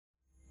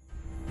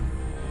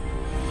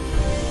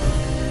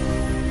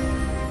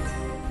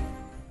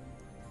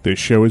This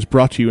show is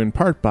brought to you in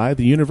part by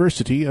the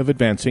University of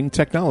Advancing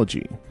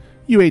Technology.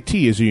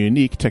 UAT is a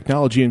unique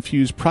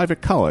technology-infused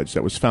private college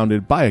that was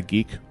founded by a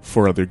geek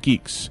for other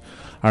geeks.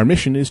 Our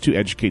mission is to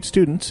educate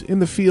students in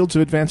the fields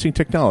of advancing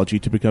technology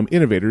to become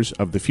innovators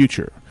of the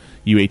future.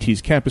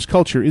 UAT's campus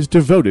culture is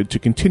devoted to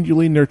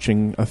continually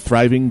nurturing a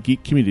thriving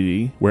geek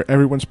community where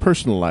everyone's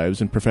personal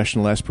lives and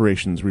professional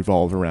aspirations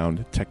revolve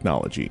around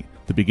technology.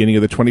 The beginning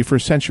of the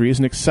 21st century is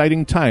an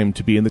exciting time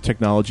to be in the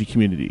technology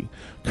community.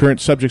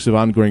 Current subjects of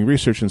ongoing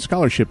research and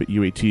scholarship at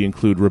UAT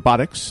include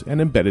robotics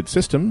and embedded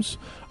systems,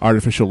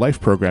 artificial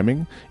life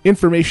programming,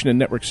 information and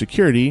network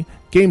security,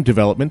 game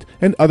development,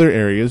 and other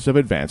areas of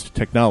advanced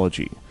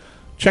technology.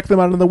 Check them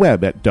out on the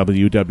web at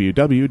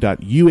www.uat.edu.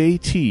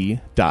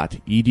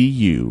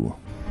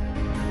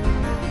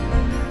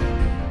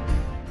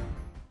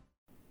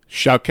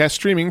 Shoutcast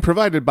streaming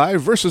provided by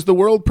Versus the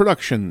World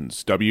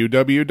Productions,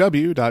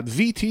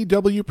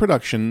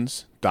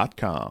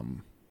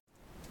 www.vtwproductions.com.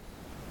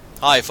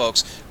 Hi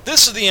folks,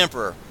 this is the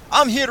Emperor.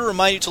 I'm here to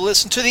remind you to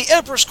listen to The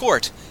Emperor's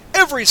Court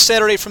every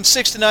Saturday from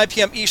 6 to 9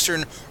 p.m.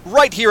 Eastern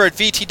right here at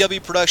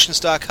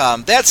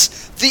vtwproductions.com.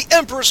 That's The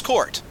Emperor's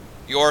Court,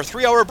 your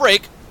 3-hour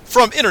break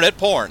from internet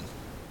porn.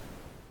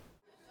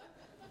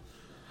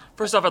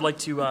 First off, I'd like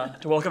to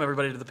welcome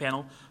everybody to the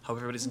panel. Hope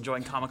everybody's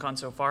enjoying Comic-Con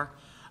so far.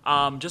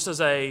 Just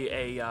as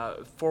a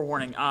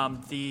forewarning,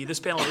 this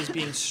panel is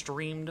being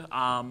streamed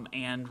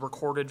and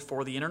recorded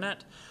for the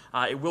internet.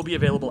 It will be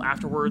available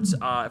afterwards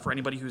for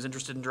anybody who's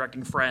interested in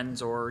directing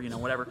friends or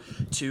whatever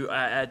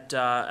at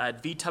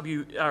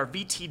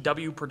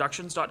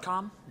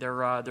vtwproductions.com.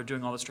 They're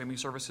doing all the streaming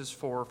services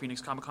for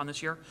Phoenix Comic-Con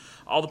this year.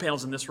 All the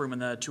panels in this room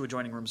and the 2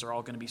 adjoining rooms are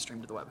all going to be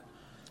streamed to the web.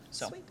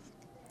 So, sweet.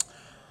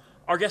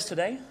 Our guest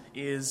today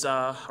is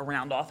a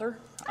renowned author.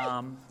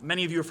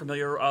 Many of you are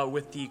familiar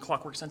with the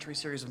Clockwork Century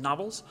series of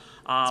novels.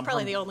 It's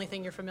probably the only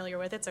thing you're familiar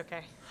with. It's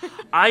okay.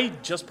 I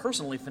just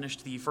personally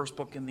finished the first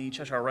book in the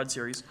Cheshire Red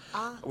series,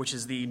 which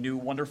is the new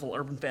wonderful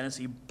urban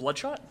fantasy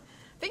Bloodshot.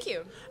 Thank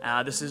you.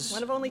 This is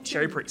one of only 2.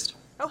 Sherry Priest.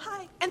 Oh,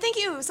 hi. And thank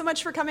you so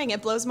much for coming.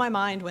 It blows my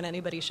mind when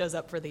anybody shows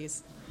up for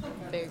these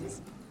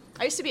things.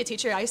 I used to be a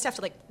teacher. I used to have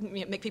to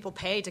make people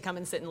pay to come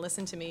and sit and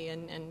listen to me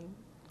and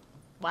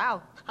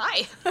wow.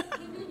 Hi.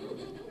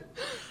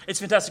 It's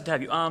fantastic to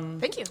have you.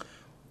 Thank you.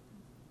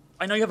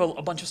 I know you have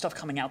a bunch of stuff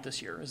coming out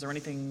this year. Is there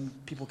anything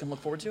people can look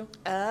forward to?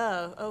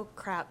 Oh,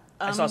 crap.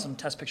 I saw some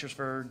test pictures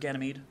for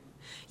Ganymede.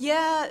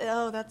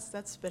 Yeah.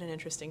 That's been an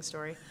interesting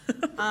story.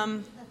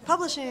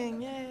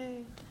 Publishing.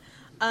 Yay.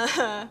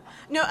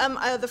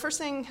 The first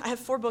thing, I have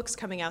 4 books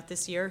coming out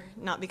this year,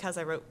 not because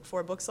I wrote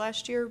 4 books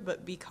last year,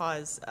 but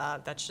because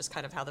that's just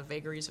kind of how the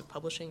vagaries of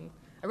publishing.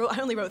 I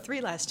only wrote 3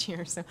 last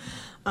year, so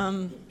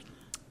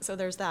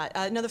there's that.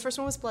 The first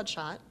one was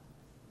Bloodshot,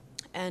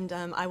 and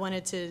I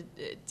wanted to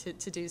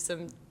do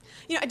some,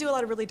 I do a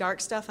lot of really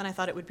dark stuff, and I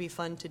thought it would be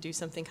fun to do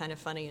something kind of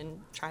funny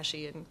and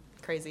trashy and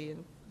crazy,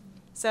 and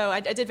so I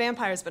did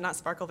vampires, but not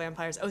sparkle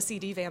vampires,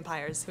 OCD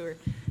vampires, who are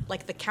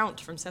like the Count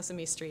from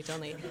Sesame Street,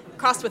 only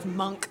crossed with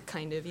Monk,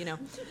 kind of,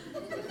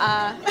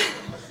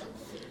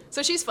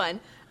 So she's fun.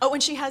 Oh,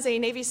 and she has a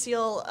Navy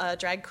SEAL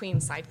drag queen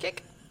sidekick.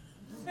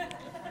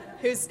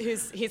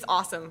 He's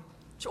awesome.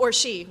 Or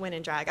she, when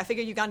in drag. I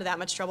figured you've gone to that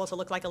much trouble to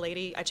look like a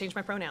lady. I changed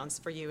my pronouns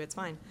for you. It's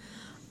fine.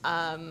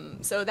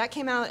 So that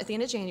came out at the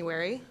end of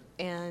January,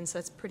 and so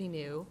that's pretty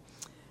new.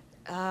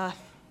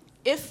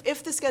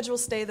 If the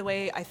schedules stay the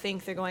way I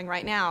think they're going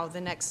right now,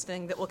 the next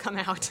thing that will come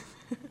out,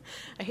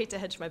 I hate to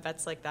hedge my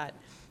bets like that,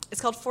 it's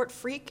called Fort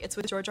Freak. It's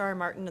with George R.R.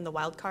 Martin and the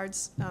Wild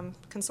Cards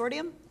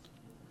Consortium.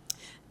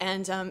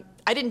 And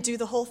I didn't do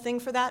the whole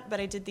thing for that, but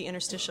I did the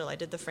interstitial. I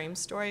did the frame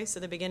story, so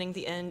the beginning,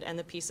 the end, and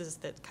the pieces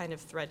that kind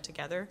of thread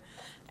together.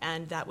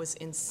 And that was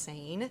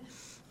insane.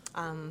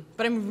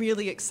 But I'm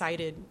really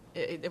excited.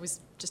 It was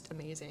just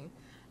amazing.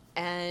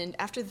 And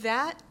after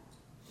that,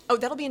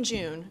 that'll be in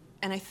June.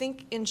 And I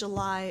think in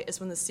July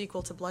is when the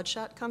sequel to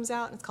Bloodshot comes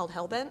out. It's called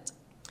Hellbent.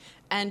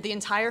 And the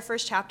entire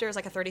first chapter is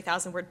like a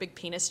 30,000-word big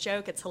penis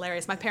joke. It's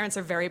hilarious. My parents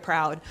are very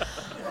proud.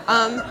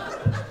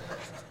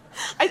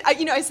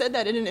 I said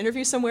that in an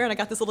interview somewhere, and I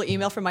got this little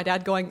email from my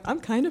dad going, "I'm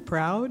kind of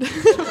proud."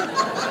 It's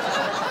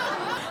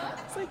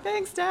like,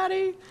 thanks,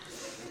 Daddy.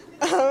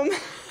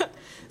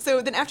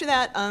 So then after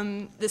that,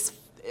 I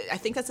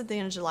think that's at the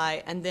end of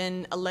July, and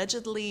then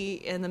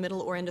allegedly in the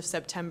middle or end of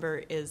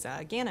September is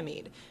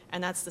Ganymede,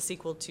 and that's the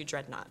sequel to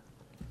Dreadnought.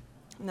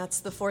 And that's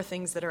the 4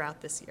 things that are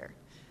out this year,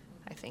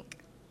 I think.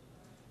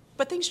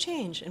 But things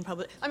change in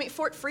public. I mean,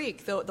 Fort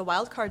Freak, the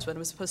Wild Cards one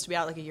was supposed to be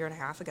out like a year and a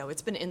half ago.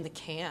 It's been in the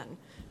can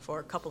for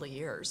a couple of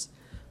years.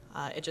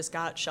 It just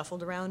got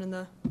shuffled around in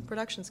the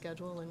production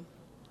schedule, and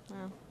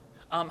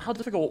how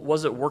difficult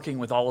was it working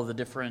with all of the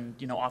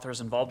different authors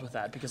involved with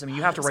that? Because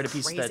you have to write a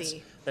piece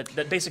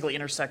that basically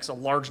intersects a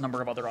large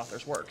number of other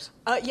authors' works.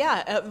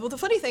 Well, the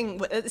funny thing,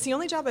 it's the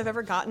only job I've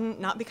ever gotten,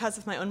 not because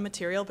of my own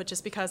material, but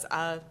just because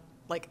I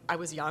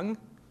was young.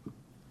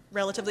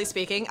 relatively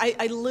speaking.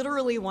 I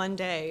literally one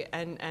day,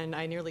 and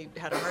I nearly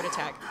had a heart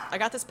attack, I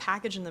got this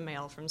package in the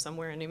mail from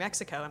somewhere in New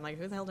Mexico. I'm like,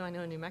 who the hell do I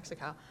know in New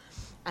Mexico?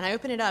 And I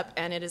open it up,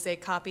 and it is a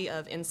copy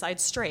of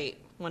Inside Straight,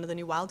 one of the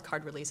new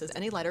Wildcard releases,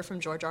 and a letter from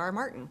George R.R.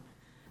 Martin.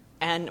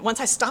 And once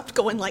I stopped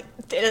going like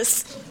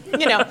this,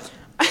 I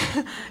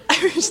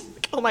was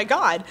like, oh my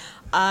God.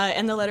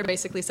 And the letter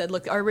basically said,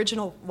 look, our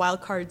original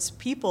Wildcard's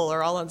people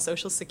are all on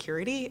Social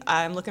Security.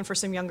 I'm looking for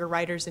some younger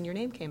writers, and your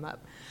name came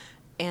up.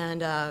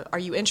 And are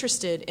you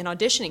interested in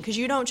auditioning? Because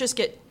you don't just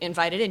get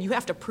invited in. You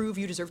have to prove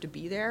you deserve to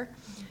be there.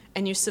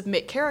 And you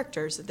submit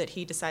characters that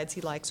he decides he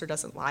likes or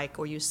doesn't like,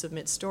 or you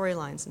submit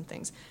storylines and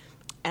things.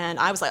 And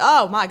I was like,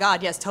 oh my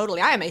God, yes,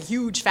 totally. I am a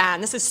huge fan.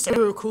 This is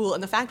so cool.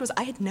 And the fact was,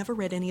 I had never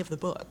read any of the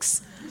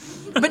books.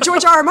 But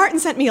George R.R. Martin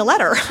sent me a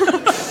letter.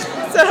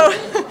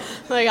 So,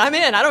 like, I'm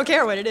in. I don't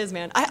care what it is,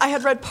 man. I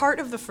had read part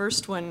of the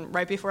first one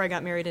right before I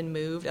got married and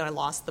moved, and I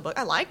lost the book.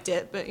 I liked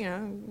it, but,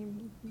 a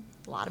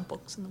lot of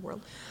books in the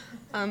world.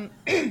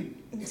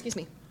 Excuse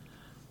me.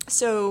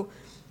 So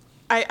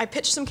I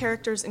pitched some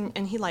characters,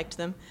 and he liked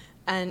them,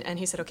 and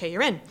he said, okay,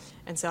 you're in.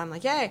 And so I'm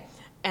like, yay.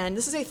 And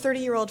this is a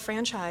 30-year-old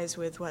franchise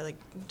with,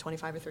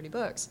 25 or 30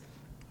 books,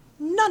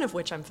 none of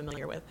which I'm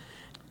familiar with.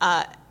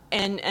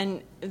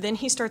 And then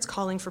he starts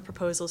calling for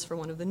proposals for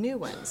one of the new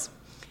ones.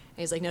 And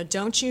he's like, no,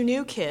 don't you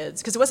new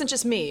kids, because it wasn't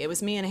just me. It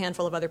was me and a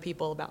handful of other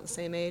people about the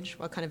same age,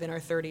 well, kind of in our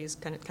 30s,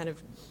 kind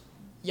of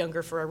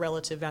younger for a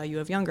relative value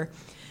of younger.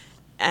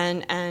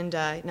 And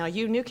now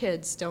you new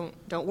kids, don't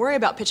worry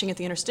about pitching at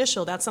the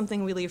interstitial. That's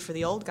something we leave for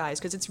the old guys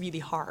because it's really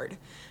hard.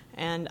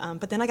 And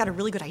but then I got a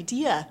really good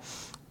idea,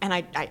 and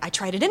I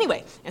tried it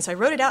anyway. And so I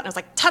wrote it out, and I was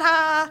like,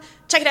 ta-da,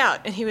 check it out.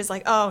 And he was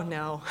like, oh,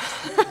 no.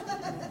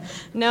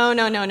 No,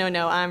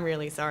 I'm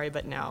really sorry,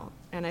 but no.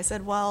 And I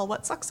said, well,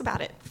 what sucks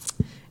about it?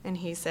 And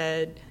he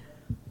said,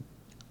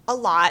 a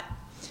lot.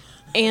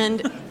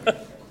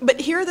 But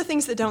here are the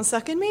things that don't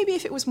suck, and maybe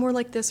if it was more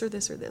like this or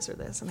this or this or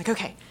this. I'm like,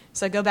 okay.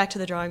 So I go back to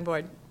the drawing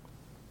board,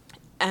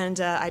 and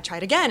I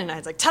tried again, and I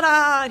was like,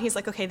 ta-da! And he's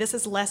like, okay, this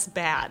is less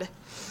bad.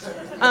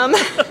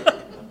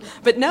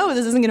 But no,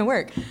 this isn't going to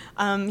work.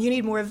 You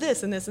need more of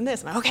this and this and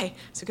this. I'm like, okay,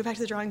 so go back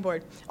to the drawing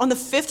board. On the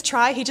 5th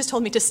try, he just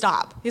told me to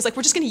stop. He's like,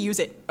 we're just going to use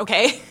it,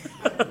 okay?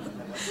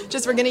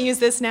 We're going to use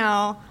this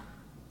now.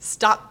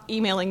 Stop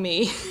emailing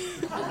me.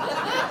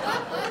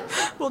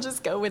 We'll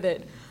just go with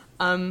it.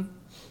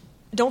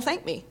 Don't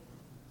thank me.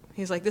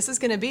 He's like, this is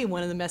going to be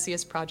one of the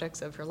messiest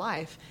projects of her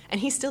life.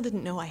 And he still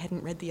didn't know I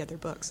hadn't read the other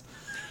books.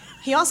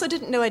 He also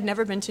didn't know I'd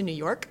never been to New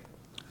York,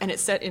 and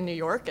it's set in New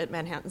York at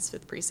Manhattan's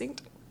 5th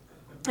Precinct.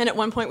 And at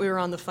one point we were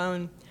on the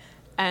phone,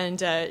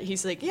 and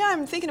he's like, yeah,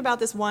 I'm thinking about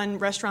this one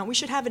restaurant. We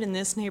should have it in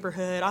this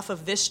neighborhood off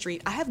of this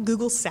street. I have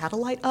Google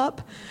Satellite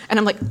up, and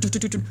I'm like,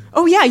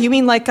 oh, yeah, you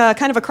mean like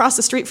kind of across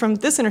the street from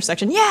this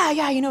intersection?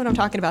 Yeah, you know what I'm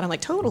talking about. I'm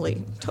like,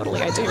 totally,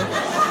 I do.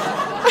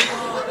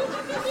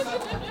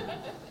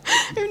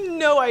 I have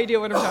no idea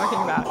what I'm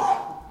talking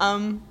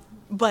about.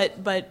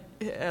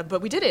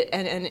 But we did it,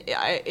 and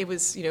it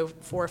was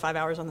 4 or 5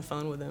 hours on the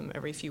phone with him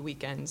every few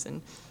weekends,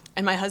 and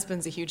my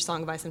husband's a huge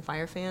Song of Ice and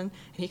Fire fan, and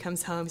he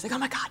comes home, he's like, oh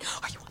my God,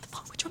 are you on the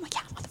phone? Which one? I'm like,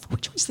 yeah, I'm on the phone.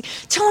 Which one? He's like,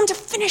 tell him to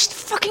finish the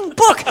fucking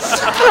book.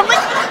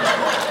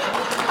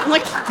 I'm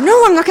like,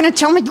 no, I'm not going to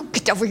tell him. You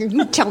get over here,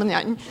 you tell him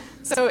that. And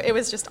so it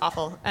was just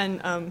awful,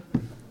 and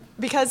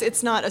because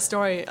it's not a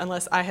story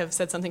unless I have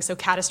said something so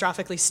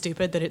catastrophically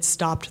stupid that it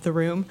stopped the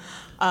room.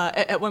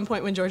 At one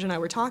point when George and I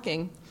were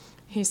talking,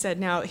 he said,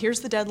 now, here's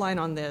the deadline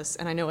on this,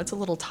 and I know it's a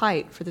little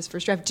tight for this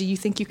first draft. Do you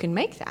think you can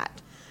make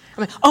that?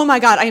 I'm like, oh my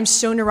God, I am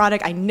so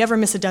neurotic. I never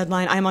miss a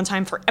deadline. I am on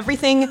time for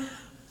everything,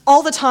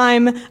 all the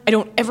time. I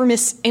don't ever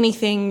miss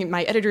anything.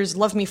 My editors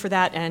love me for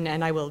that,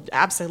 and I will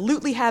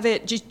absolutely have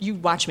it. Just you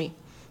watch me. And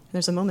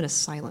there's a moment of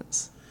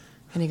silence.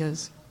 And he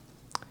goes,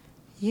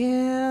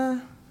 yeah,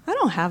 I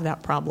don't have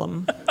that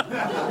problem.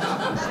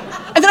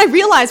 And then I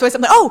realized,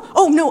 I'm like,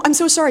 oh, no, I'm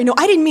so sorry. No,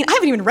 I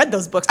haven't even read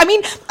those books. I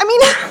mean,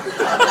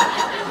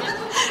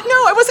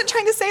 no, I wasn't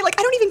trying to say, I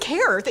don't even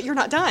care that you're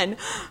not done.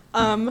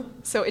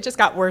 So it just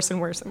got worse and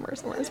worse and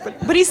worse and worse.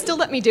 But he still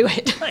let me do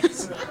it.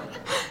 Nice.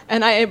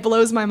 And it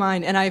blows my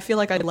mind. And I feel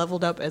like I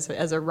leveled up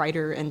as a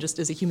writer and just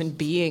as a human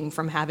being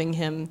from having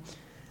him.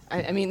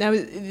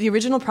 The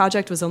original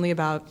project was only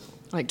about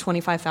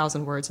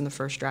 25,000 words in the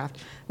first draft,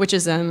 which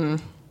is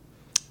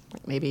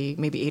maybe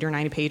 8 or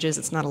 9 pages.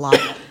 It's not a lot.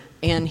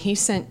 And he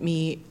sent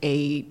me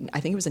I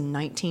think it was a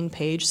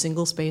 19-page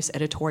single-space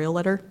editorial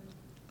letter.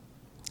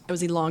 It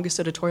was the longest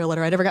editorial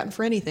letter I'd ever gotten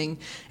for anything.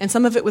 And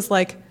some of it was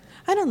like,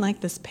 I don't like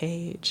this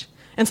page.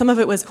 And some of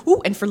it was,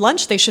 ooh, and for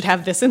lunch they should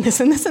have this and this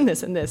and this and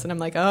this and this. And I'm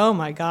like, oh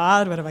my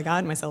God, what have I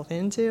gotten myself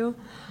into?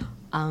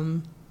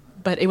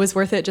 But it was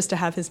worth it just to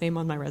have his name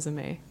on my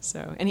resume.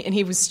 So, and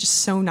he was just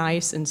so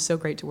nice and so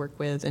great to work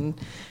with.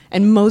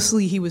 And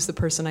mostly he was the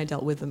person I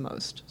dealt with the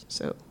most.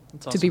 So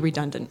awesome. To be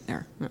redundant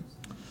there. Yeah.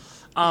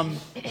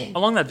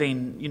 Along that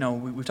vein,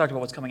 we've talked about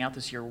what's coming out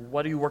this year.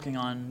 What are you working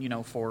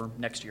on, for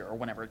next year or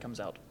whenever it comes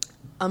out?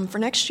 For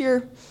next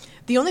year,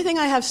 the only thing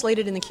I have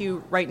slated in the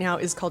queue right now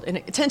is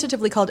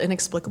tentatively called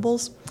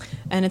Inexplicables,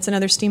 and it's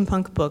another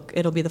steampunk book.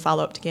 It'll be the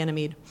follow-up to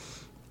Ganymede.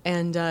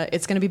 And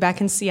it's going to be back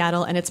in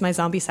Seattle, and it's my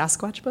zombie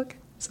Sasquatch book,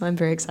 so I'm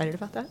very excited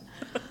about that.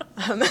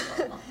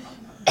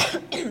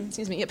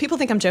 Excuse me. Yeah, people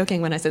think I'm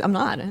joking when I say I'm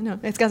not. No,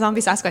 it's got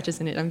zombie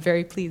Sasquatches in it. I'm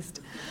very pleased.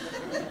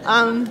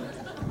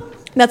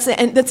 That's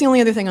the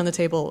only other thing on the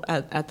table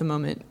at the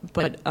moment.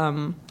 But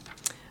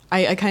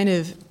I kind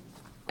of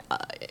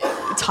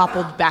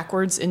toppled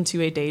backwards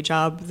into a day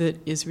job that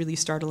is really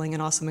startling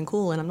and awesome and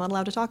cool, and I'm not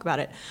allowed to talk about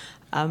it,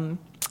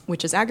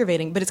 which is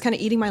aggravating. But it's kind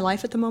of eating my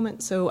life at the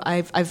moment, so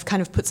I've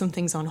kind of put some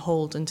things on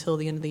hold until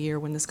the end of the year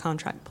when this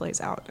contract plays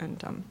out.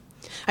 And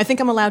I think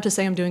I'm allowed to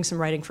say I'm doing some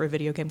writing for a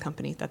video game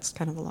company. That's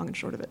kind of the long and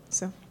short of it.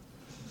 So,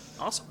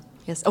 awesome.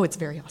 Yes. Oh, it's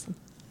very awesome.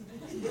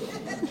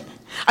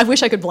 I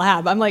wish I could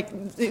blab. I'm like,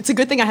 it's a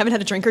good thing I haven't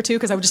had a drink or two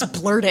because I would just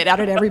blurt it out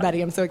at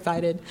everybody. I'm so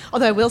excited.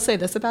 Although I will say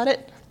this about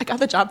it. I got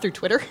the job through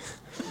Twitter.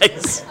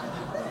 Nice.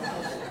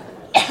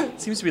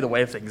 Seems to be the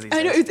way of things these days.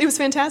 I know, it was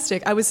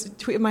fantastic.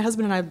 My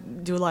husband and I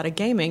do a lot of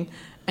gaming,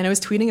 and I was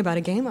tweeting about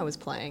a game I was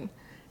playing.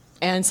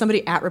 And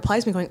somebody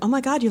replies me going, "Oh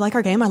my God, you like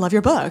our game? I love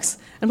your books."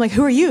 And I'm like,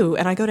 "Who are you?"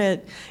 And I go to,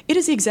 it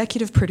is the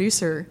executive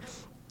producer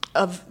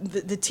of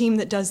the team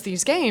that does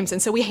these games.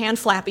 And so we hand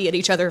flappy at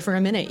each other for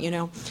a minute,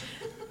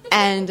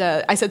 And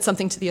I said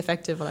something to the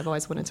effect of, well, I've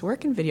always wanted to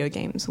work in video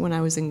games. When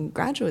I was in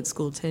graduate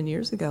school 10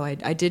 years ago,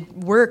 I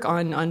did work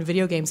on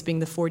video games being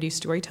the 4D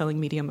storytelling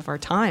medium of our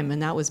time,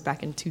 and that was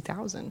back in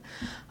 2000.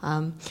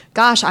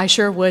 Gosh, I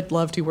sure would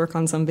love to work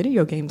on some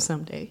video games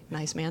someday.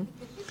 Nice man.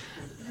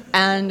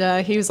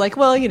 And he was like,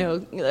 well,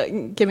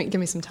 give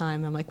me some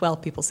time. I'm like, well,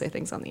 people say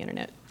things on the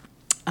internet.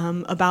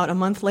 About a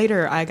month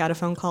later, I got a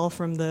phone call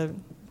from the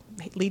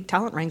lead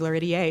talent wrangler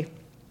at EA.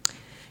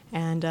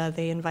 And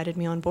they invited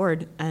me on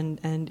board,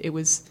 and it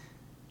was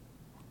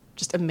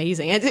just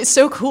amazing. It's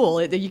so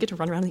cool. You get to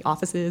run around the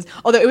offices.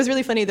 Although it was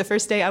really funny, the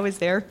first day I was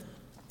there,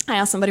 I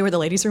asked somebody where the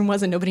ladies' room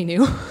was, and nobody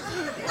knew.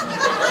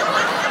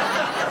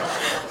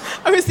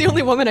 I was the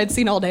only woman I'd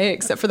seen all day,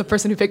 except for the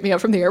person who picked me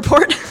up from the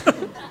airport.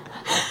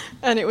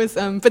 And it was,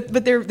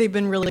 but they've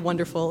been really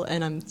wonderful,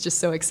 and I'm just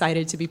so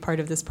excited to be part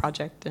of this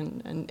project.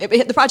 And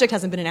the project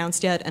hasn't been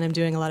announced yet, and I'm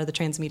doing a lot of the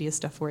transmedia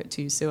stuff for it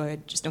too, so I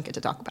just don't get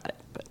to talk about it.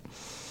 But.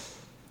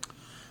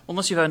 Well,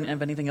 unless you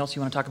have anything else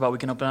you want to talk about, we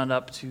can open it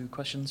up to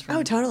questions.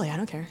 Oh, totally. I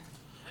don't care.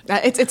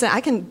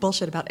 I can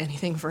bullshit about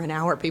anything for an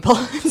hour, people.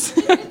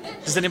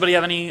 Does anybody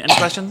have any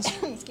questions?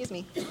 Excuse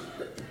me.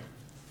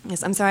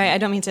 Yes, I'm sorry. I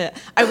don't mean to.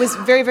 I was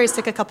very, very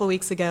sick a couple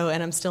weeks ago,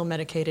 and I'm still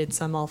medicated,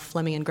 so I'm all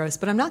phlegmy and gross.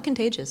 But I'm not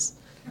contagious.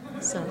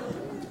 So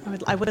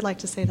I would like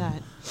to say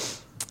that.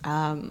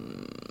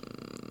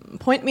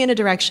 Point me in a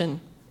direction.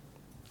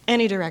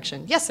 Any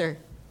direction. Yes, sir.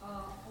 For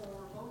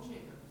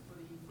Boneshaker, for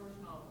the first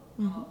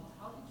novel,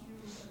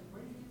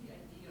 where did you get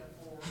the idea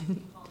for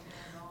steampunk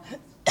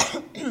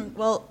and zombies?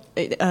 Well,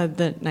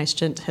 the nice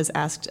gent has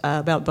asked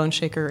about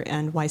Boneshaker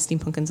and why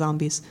steampunk and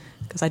zombies,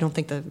 because I don't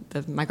think the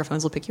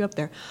microphones will pick you up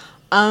there.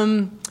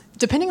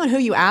 Depending on who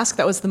you ask,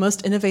 that was the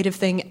most innovative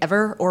thing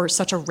ever, or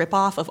such a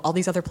ripoff of all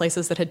these other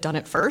places that had done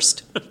it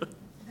first.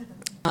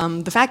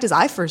 The fact is,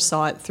 I first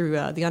saw it through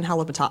the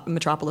Unhallowed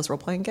Metropolis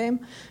role-playing game,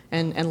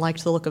 and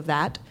liked the look of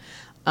that.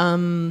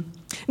 No,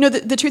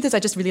 the truth is, I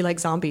just really like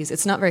zombies.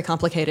 It's not very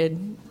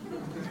complicated.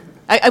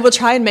 I will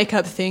try and make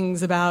up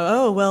things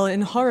about,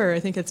 in horror, I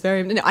think it's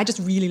very... No, I just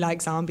really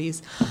like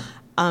zombies.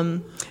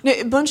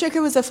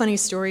 Boneshaker was a funny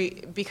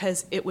story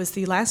because it was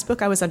the last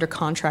book I was under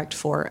contract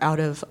for out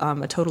of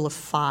a total of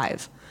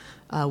 5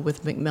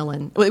 with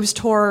Macmillan. Well, it was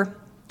Tor,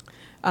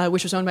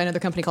 which was owned by another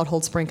company called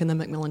Holdsprink, and then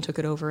Macmillan took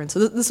it over. And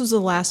so this was the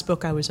last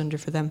book I was under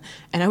for them.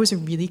 And I was a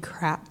really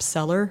crap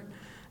seller.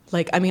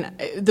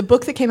 The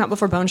book that came out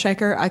before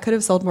Boneshaker, I could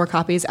have sold more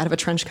copies out of a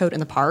trench coat in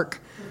the park,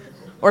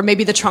 or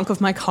maybe the trunk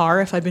of my car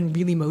if I'd been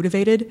really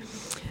motivated.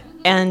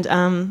 And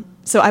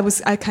so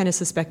I kind of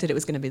suspected it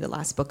was going to be the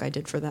last book I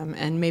did for them,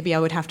 and maybe I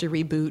would have to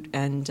reboot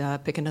and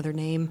pick another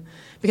name,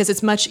 because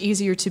it's much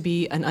easier to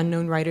be an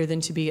unknown writer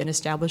than to be an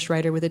established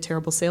writer with a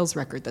terrible sales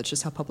record. That's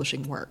just how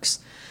publishing works.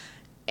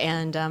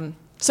 And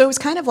so it was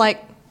kind of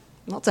like,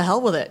 well, to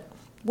hell with it.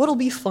 What'll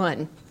be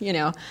fun,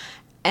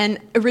 And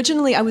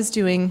originally I was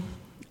doing...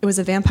 It was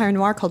a vampire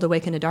noir called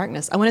Awaken to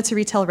Darkness. I wanted to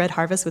retell Red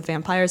Harvest with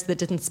vampires that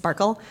didn't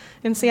sparkle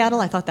in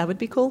Seattle. I thought that would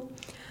be cool.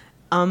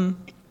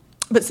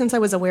 But since I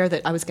was aware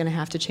that I was going to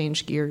have to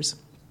change gears,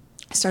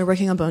 I started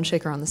working on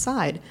Boneshaker on the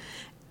side.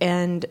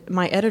 And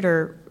my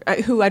editor,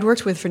 who I'd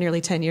worked with for nearly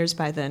 10 years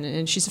by then,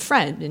 and she's a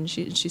friend, and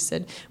she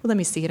said, well, let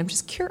me see it. I'm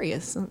just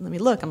curious. Let me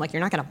look. I'm like,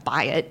 you're not going to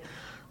buy it.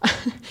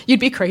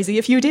 You'd be crazy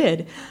if you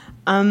did.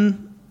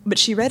 But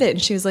she read it,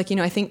 and she was like,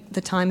 I think the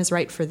time is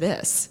right for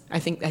this. I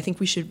think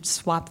we should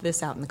swap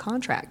this out in the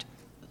contract.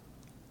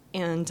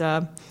 And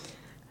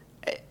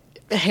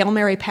Hail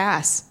Mary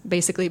pass,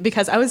 basically,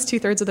 because I was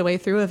 2/3 of the way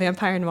through a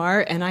vampire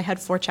noir, and I had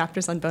 4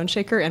 chapters on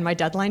Boneshaker, and my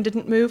deadline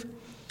didn't move.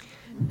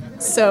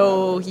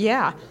 So,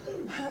 yeah.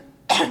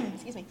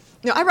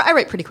 No, I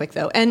write pretty quick,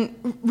 though.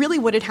 And really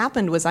what had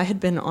happened was I had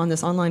been on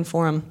this online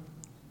forum,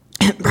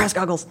 brass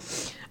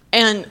goggles,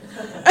 and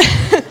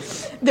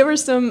there were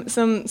some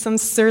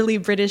surly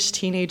British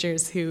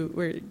teenagers who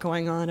were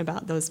going on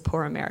about those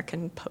poor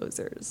American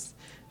posers.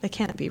 They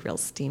can't be real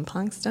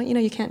steampunks, don't you know?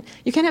 You can't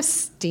have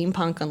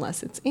steampunk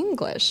unless it's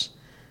English,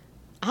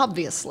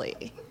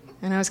 obviously.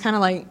 And I was kind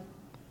of like,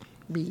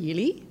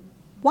 really?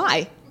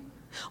 Why?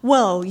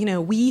 Well,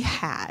 we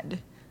had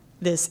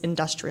this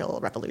industrial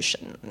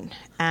revolution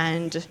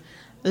and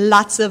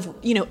lots of,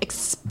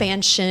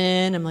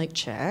 expansion. I'm like,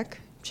 check.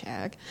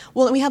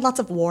 Well, and we had lots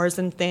of wars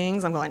and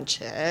things. I'm going,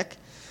 check.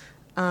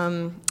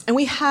 And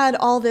we had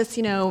all this,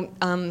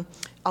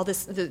 all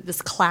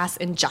this class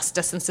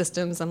injustice and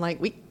systems. I'm like,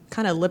 we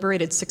kind of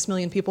liberated 6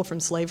 million people from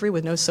slavery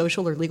with no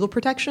social or legal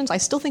protections. I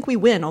still think we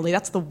win, only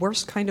that's the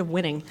worst kind of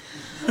winning.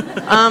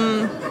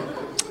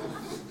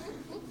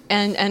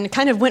 And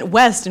kind of went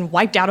west and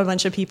wiped out a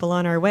bunch of people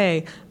on our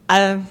way.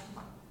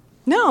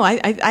 No,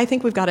 I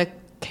think we've got a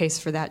case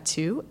for that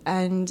too.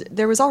 And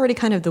there was already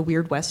kind of the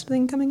Weird West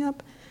thing coming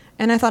up,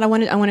 and I thought I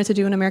wanted to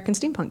do an American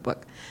steampunk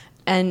book,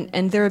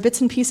 and there are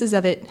bits and pieces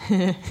of it.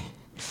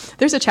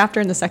 There's a chapter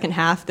in the second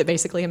half that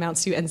basically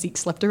amounts to, and Zeke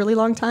slept a really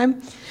long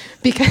time,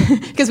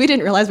 because we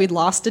didn't realize we'd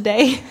lost a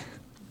day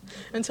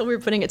until we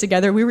were putting it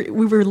together. We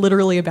were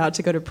literally about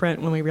to go to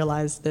print when we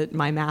realized that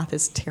my math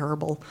is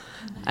terrible,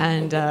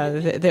 and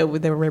they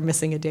were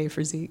missing a day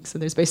for Zeke. So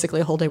there's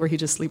basically a whole day where he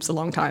just sleeps a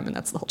long time, and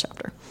that's the whole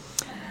chapter.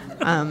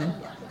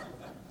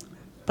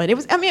 But it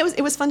was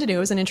fun to do. It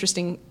was an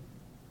interesting,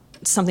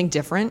 something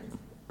different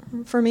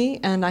for me,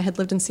 and I had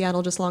lived in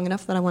Seattle just long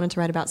enough that I wanted to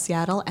write about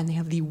Seattle, and they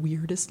have the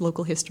weirdest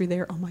local history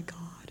there. Oh my God.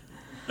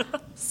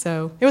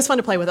 So it was fun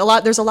to play with.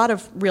 There's a lot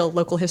of real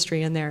local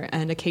history in there,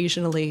 and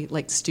occasionally,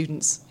 like,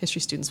 history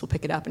students will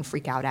pick it up and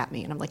freak out at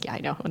me, and I'm like, yeah, I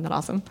know, isn't that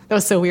awesome? That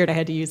was so weird I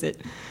had to use it.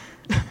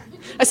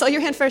 I saw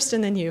your hand first,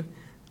 and then you.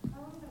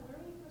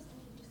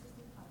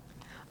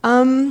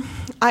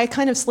 I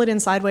kind of slid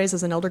in sideways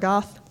as an elder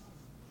goth.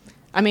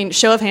 I mean,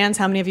 show of hands,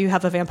 how many of you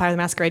have a Vampire the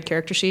Masquerade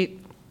character sheet?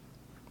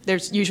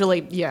 There's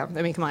usually, yeah,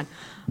 I mean, come on.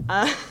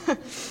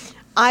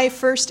 I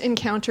first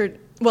encountered,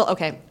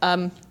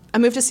 I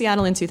moved to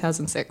Seattle in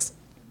 2006.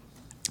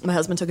 My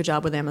husband took a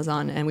job with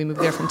Amazon, and we moved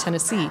there from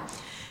Tennessee.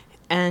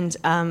 And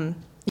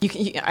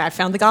I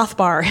found the goth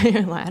bar. I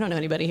don't know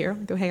anybody here.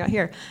 Go hang out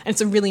here. And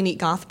it's a really neat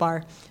goth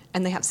bar,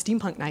 and they have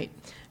steampunk night.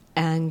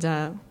 And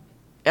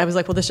I was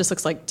like, well, this just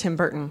looks like Tim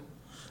Burton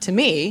to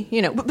me,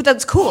 but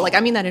that's cool. Like,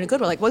 I mean that in a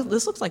good way. Like, well,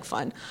 this looks like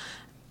fun.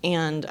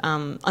 And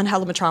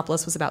Unhallowed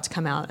Metropolis was about to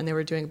come out, and they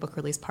were doing a book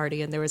release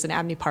party, and there was an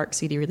Abney Park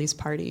CD release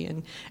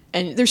party,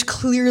 and there's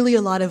clearly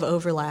a lot of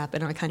overlap,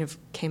 and I kind of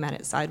came at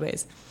it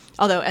sideways.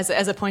 Although, as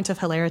a point of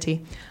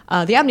hilarity,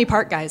 the Abney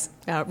Park guys,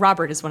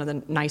 Robert is one of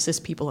the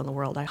nicest people in the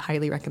world. I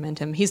highly recommend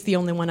him. He's the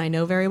only one I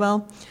know very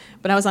well.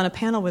 But I was on a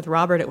panel with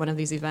Robert at one of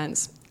these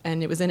events,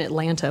 and it was in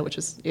Atlanta, which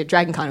was,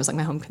 Dragon Con was like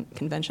my home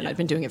convention. I'd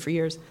been doing it for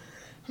years.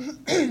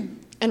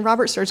 And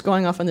Robert starts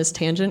going off on this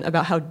tangent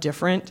about how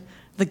different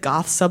the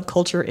goth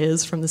subculture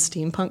is from the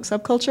steampunk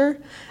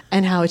subculture,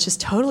 and how it's just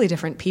totally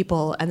different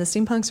people, and the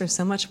steampunks are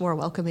so much more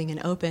welcoming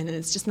and open, and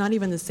it's just not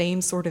even the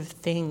same sort of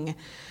thing.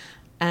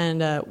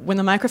 And when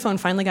the microphone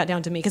finally got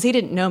down to me, because he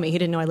didn't know me, he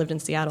didn't know I lived in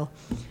Seattle,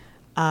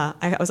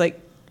 I was like,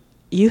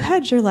 you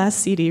had your last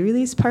CD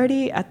release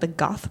party at the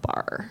goth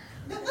bar.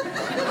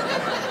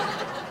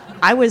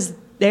 I was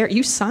there,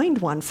 you signed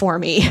one for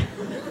me.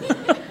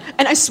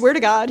 And I swear to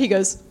God, he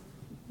goes,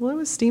 well, it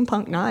was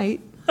steampunk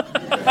night.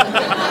 And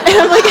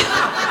I'm like,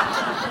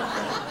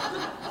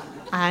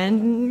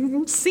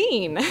 I'm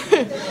seen.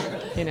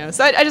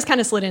 So I just kind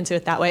of slid into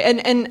it that way.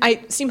 And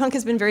steampunk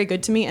has been very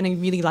good to me, and I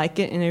really like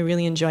it, and I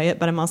really enjoy it,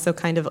 but I'm also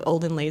kind of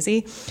old and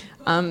lazy.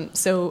 And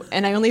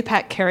I only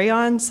pack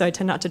carry-on, so I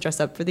tend not to dress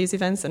up for these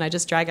events, and I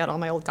just drag out all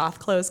my old goth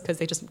clothes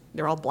because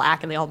they're all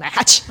black and they all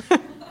match.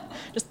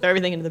 Just throw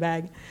everything into the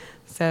bag.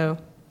 So,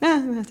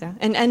 yeah.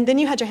 And then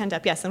you had your hand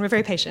up, yes, and we're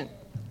very patient.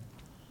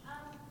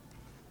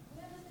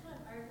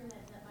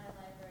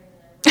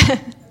 About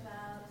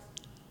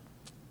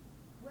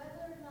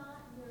whether or not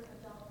you're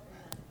adult or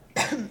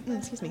not.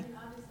 Excuse me.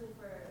 Obviously,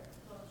 for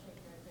Bone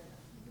Shaker,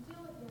 you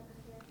deal with younger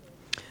characters.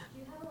 Do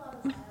you have a lot of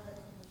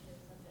violence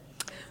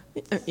in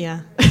the subject?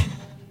 Yeah.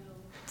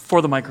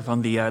 For the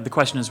microphone, the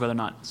question is whether or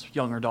not it's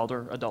young adult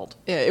or adult.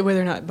 Yeah,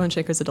 whether or not Bone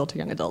Shaker is adult or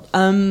young adult.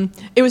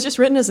 It was just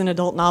written as an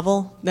adult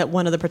novel that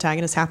one of the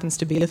protagonists happens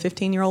to be a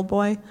 15-year-old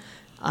boy,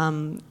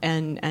 and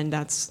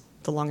that's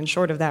the long and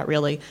short of that,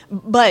 really.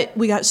 But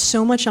we got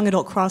so much young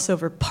adult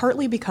crossover,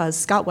 partly because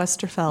Scott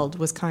Westerfeld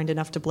was kind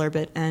enough to blurb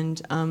it,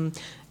 and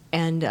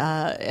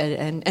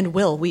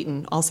Will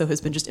Wheaton also has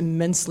been just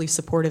immensely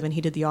supportive, and he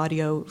did the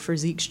audio for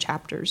Zeke's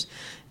chapters.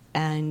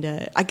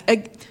 And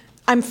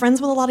I'm friends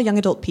with a lot of young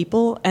adult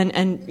people,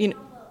 and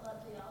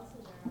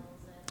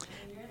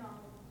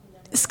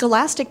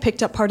Scholastic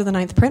picked up part of the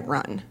 9th print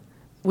run,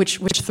 which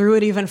threw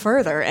it even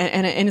further,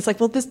 and it's like,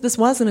 well, this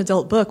was an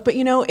adult book, but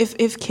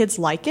if kids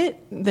like it,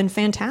 then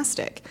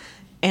fantastic.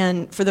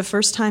 And for the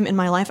first time in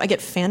my life, I get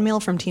fan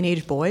mail from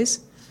teenage boys,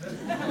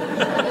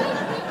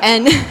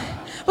 And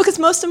because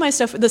most of my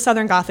stuff, the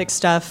Southern Gothic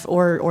stuff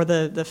or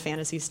the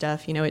fantasy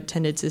stuff, it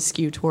tended to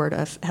skew toward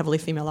a heavily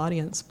female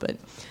audience. But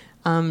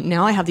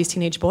now I have these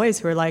teenage boys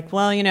who are like,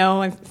 well,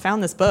 I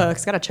found this book.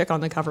 It's got a chick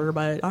on the cover,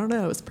 but I don't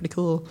know. It's pretty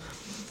cool.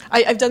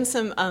 I've done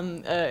some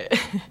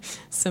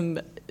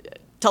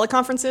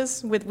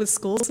teleconferences with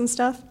schools and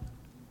stuff.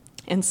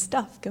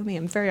 Go me,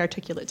 I'm very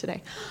articulate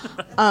today.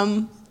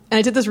 And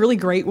I did this really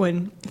great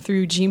one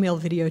through Gmail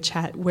video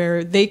chat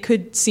where they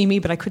could see me,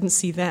 but I couldn't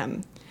see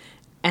them.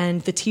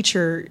 And the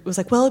teacher was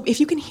like, well, if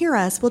you can hear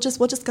us, we'll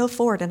just go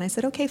forward. And I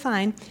said, okay,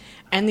 fine.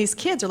 And these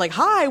kids are like,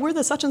 hi, we're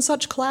the such and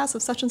such class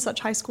of such and such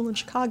high school in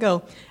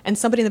Chicago. And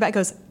somebody in the back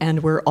goes,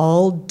 and we're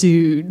all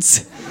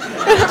dudes.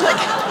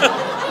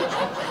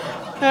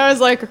 I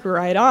was like,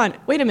 right on.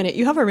 Wait a minute,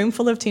 you have a room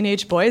full of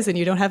teenage boys and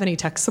you don't have any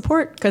tech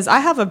support? Because I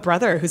have a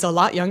brother who's a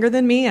lot younger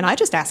than me, and I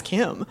just ask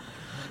him.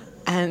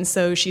 And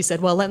so she said,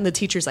 well, and the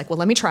teacher's like, well,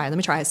 let me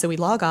try. So we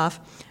log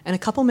off, and a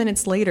couple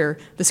minutes later,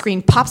 the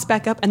screen pops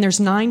back up, and there's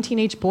 9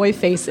 teenage boy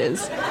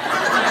faces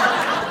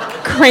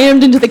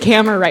crammed into the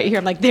camera right here.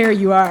 I'm like, there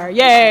you are.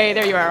 Yay,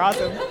 there you are.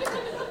 Awesome.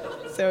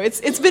 So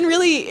it's been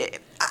really,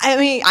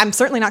 I'm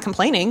certainly not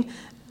complaining.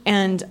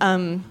 And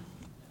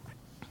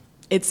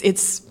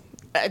it's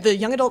the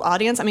young adult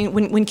audience,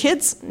 when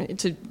kids,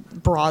 to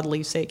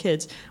broadly say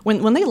kids,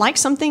 when they like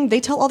something, they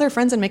tell all their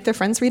friends and make their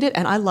friends read it,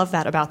 and I love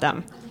that about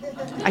them.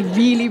 I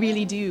really,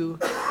 really do.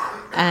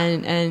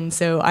 And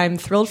so I'm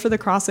thrilled for the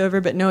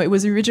crossover, but no, it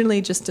was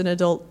originally just an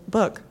adult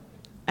book.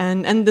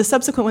 And the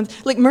subsequent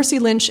ones, like Mercy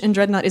Lynch in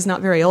Dreadnought is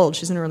not very old.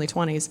 She's in her early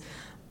 20s.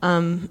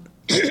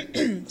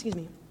 Excuse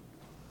me.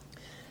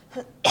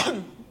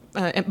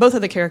 And both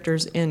of the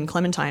characters in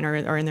Clementine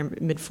are in their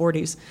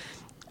mid-40s.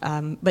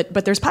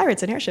 But there's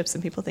pirates and airships,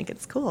 and people think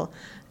it's cool.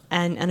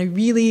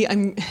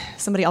 And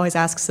somebody always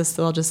asks this,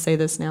 so I'll just say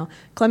this now.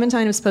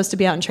 Clementine was supposed to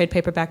be out in trade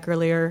paperback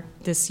earlier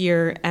this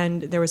year,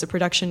 and there was a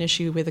production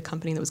issue with a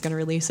company that was going to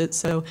release it,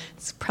 so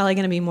it's probably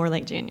going to be more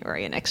like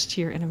January of next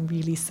year, and I'm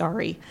really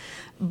sorry.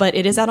 But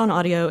it is out on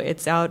audio.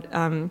 It's out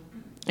in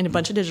a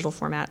bunch of digital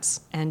formats,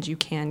 and you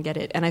can get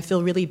it. And I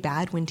feel really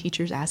bad when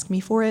teachers ask me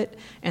for it,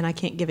 and I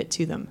can't give it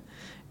to them,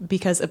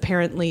 because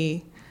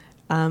apparently...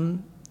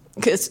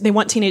 because they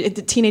want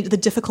the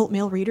difficult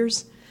male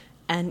readers,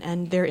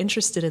 and they're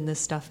interested in this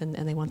stuff, and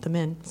they want them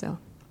in. So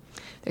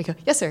there you go.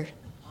 Yes, sir. You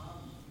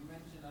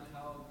mentioned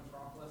Unhallowed,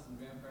 Metropolis, and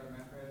Vampire the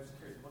Masquerade. I was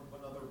curious,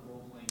 what other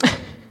role-playing games are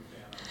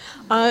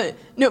you a fan of?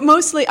 No,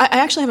 mostly. I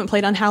actually haven't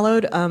played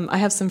Unhallowed. I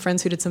have some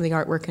friends who did some of the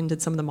artwork and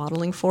did some of the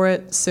modeling for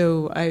it,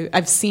 so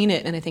I've seen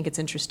it, and I think it's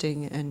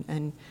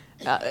interesting.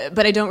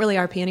 But I don't really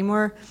RP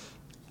anymore.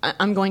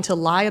 I'm going to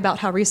lie about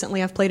how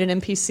recently I've played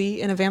an NPC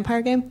in a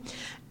vampire game,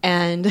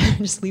 and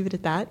just leave it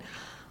at that.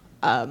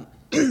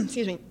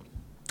 Excuse me.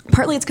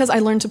 Partly it's because I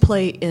learned to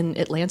play in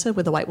Atlanta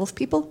with the White Wolf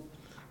people.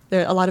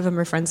 A lot of them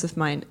are friends of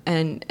mine.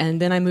 And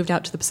then I moved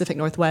out to the Pacific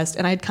Northwest,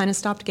 and I had kind of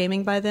stopped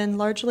gaming by then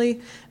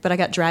largely, but I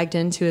got dragged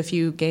into a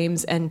few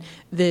games, and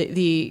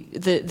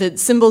the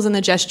symbols and the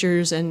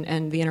gestures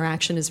and the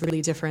interaction is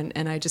really different,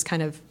 and I just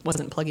kind of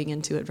wasn't plugging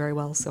into it very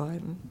well, so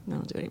I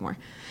don't do it anymore.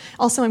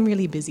 Also, I'm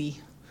really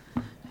busy.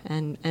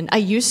 And I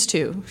used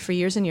to, for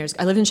years and years.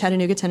 I lived in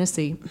Chattanooga,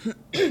 Tennessee.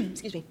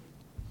 Excuse me.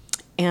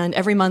 And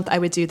every month I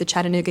would do the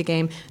Chattanooga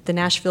game, the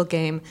Nashville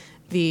game,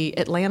 the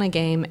Atlanta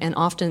game, and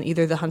often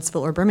either the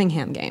Huntsville or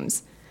Birmingham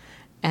games.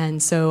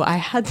 And so I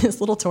had this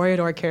little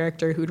Toreador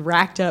character who'd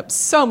racked up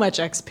so much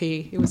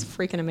XP. It was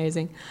freaking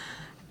amazing.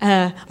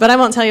 But I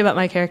won't tell you about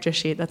my character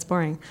sheet. That's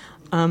boring.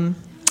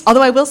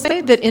 Although I will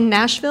say that in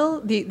Nashville,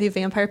 the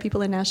vampire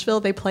people in Nashville,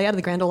 they play out of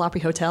the Grand Ole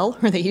Opry Hotel,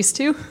 or they used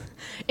to.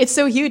 It's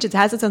so huge. It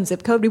has its own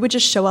zip code. We would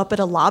just show up at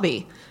a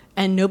lobby,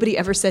 and nobody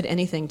ever said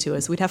anything to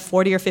us. We'd have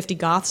 40 or 50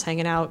 goths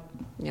hanging out,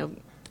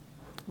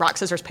 rock,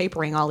 scissors,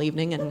 papering all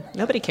evening, and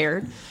nobody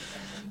cared.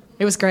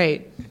 It was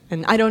great.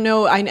 And I don't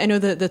know. I know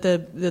that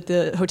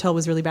the hotel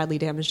was really badly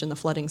damaged in the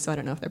flooding, so I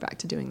don't know if they're back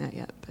to doing that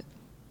yet. But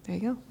there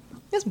you go.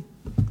 Yes, ma'am.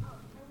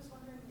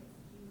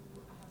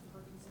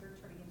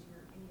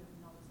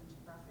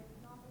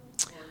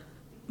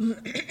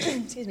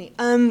 Excuse me.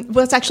 Well,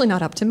 it's actually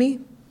not up to me.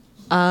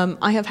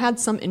 I have had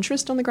some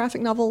interest on the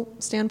graphic novel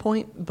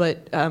standpoint,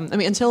 but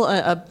until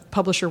a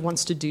publisher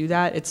wants to do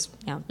that,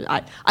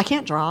 I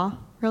can't draw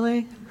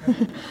really.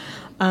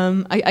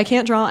 I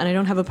can't draw, and I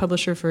don't have a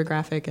publisher for a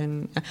graphic.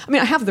 And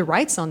I have the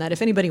rights on that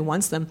if anybody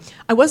wants them.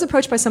 I was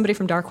approached by somebody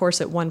from Dark Horse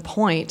at one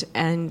point,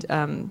 and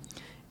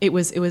it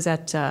was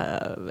at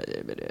I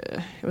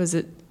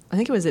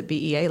think it was at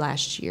BEA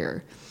last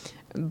year.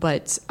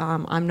 But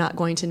I'm not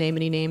going to name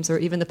any names or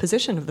even the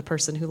position of the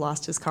person who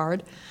lost his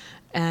card,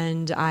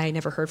 and I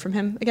never heard from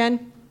him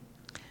again.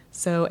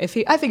 So I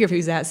figure if he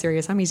was that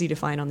serious, I'm easy to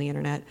find on the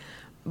internet.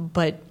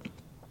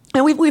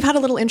 And we've had a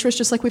little interest,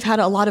 just like we've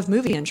had a lot of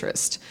movie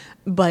interest,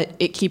 but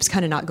it keeps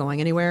kind of not going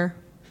anywhere.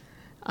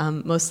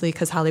 Mostly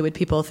because Hollywood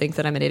people think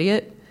that I'm an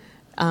idiot.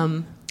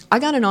 I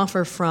got an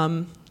offer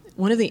from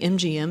one of the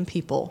MGM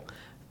people,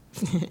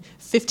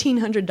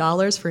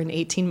 $1,500 for an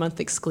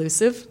 18-month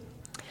exclusive.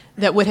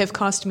 that would have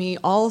cost me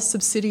all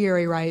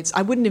subsidiary rights.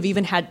 I wouldn't have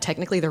even had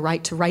technically the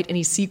right to write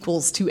any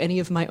sequels to any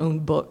of my own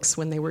books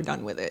when they were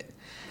done with it.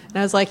 And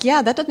I was like,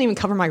 yeah, that doesn't even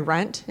cover my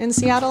rent in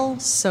Seattle,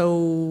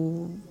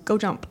 so go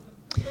jump.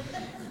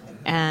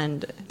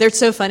 And they're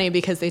so funny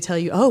because they tell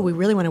you, oh, we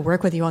really want to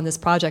work with you on this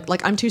project.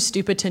 Like, I'm too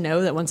stupid to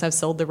know that once I've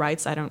sold the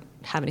rights, I don't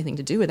have anything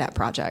to do with that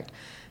project.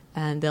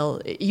 And they'll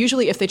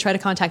usually, if they try to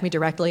contact me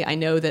directly, I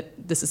know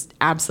that this is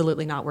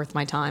absolutely not worth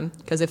my time,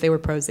 because if they were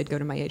pros, they'd go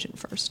to my agent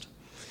first.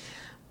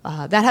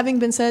 That having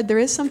been said, there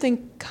is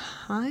something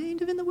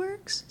kind of in the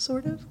works,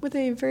 sort of, with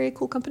a very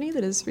cool company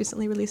that has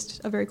recently released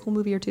a very cool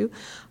movie or two.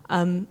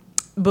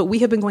 But we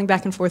have been going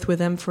back and forth with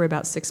them for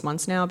about 6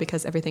 months now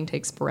because everything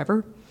takes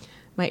forever.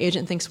 My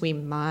agent thinks we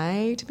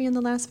might be in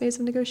the last phase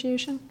of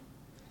negotiation.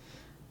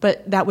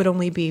 But that would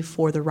only be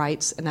for the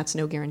rights, and that's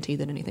no guarantee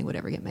that anything would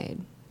ever get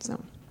made.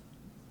 So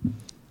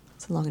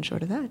that's the long and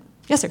short of that.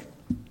 Yes, sir? Do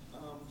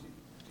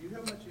you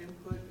have much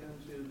input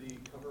into the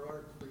cover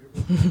art for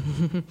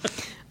your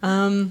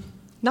book?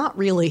 Not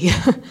really.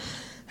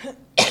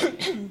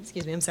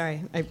 Excuse me, I'm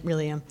sorry. I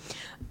really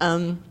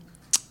am.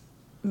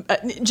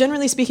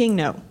 Generally speaking,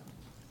 no.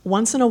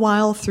 Once in a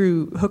while,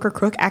 through hook or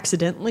crook,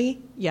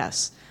 accidentally,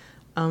 yes.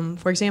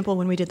 For example,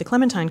 when we did the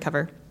Clementine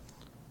cover,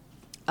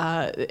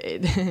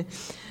 the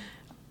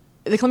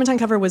Clementine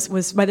cover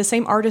was by the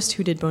same artist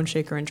who did Bone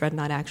Shaker and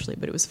Dreadnought, actually,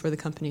 but it was for the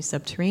company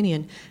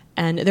Subterranean.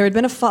 And there had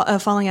been a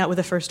falling out with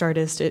the first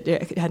artist.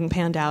 It hadn't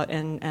panned out,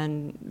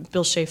 and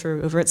Bill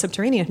Schaefer over at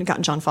Subterranean had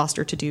gotten John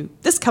Foster to do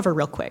this cover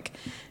real quick.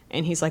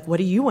 And he's like, what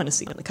do you want to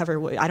see on the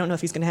cover? I don't know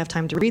if he's going to have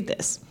time to read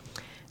this.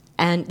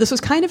 And this was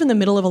kind of in the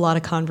middle of a lot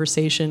of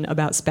conversation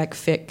about spec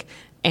fic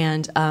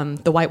and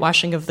the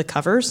whitewashing of the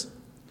covers.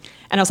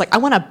 And I was like, I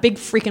want a big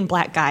freaking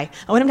black guy.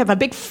 I want him to have a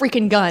big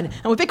freaking gun.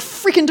 I want a big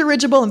freaking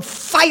dirigible and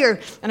fire.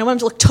 And I want him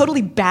to look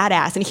totally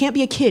badass. And he can't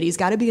be a kid. He's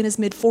got to be in his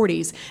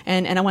mid-40s.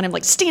 And I want him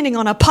like standing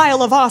on a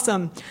pile of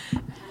awesome.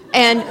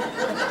 And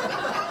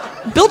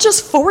Bill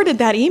just forwarded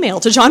that email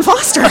to John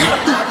Foster.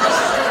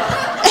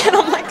 And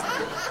I'm like,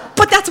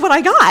 but that's what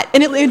I got.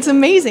 And it's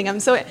amazing.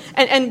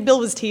 And Bill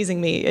was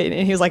teasing me.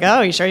 And he was like,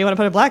 oh, you sure you want to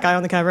put a black guy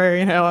on the cover?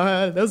 You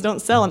know, those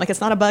don't sell. I'm like,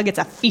 it's not a bug, it's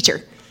a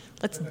feature.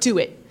 Let's do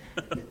it.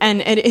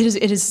 And it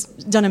is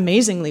done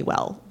amazingly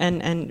well,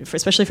 and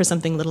especially for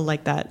something little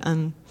like that.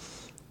 And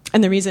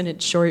the reason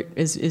it's short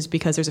is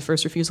because there's a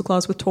first refusal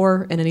clause with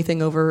Tor, and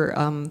anything over,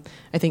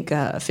 I think,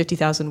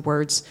 50,000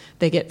 words,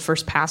 they get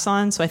first pass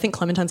on. So I think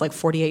Clementine's like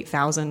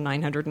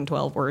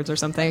 48,912 words or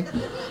something.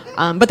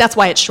 But that's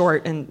why it's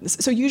short, and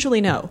so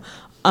usually no.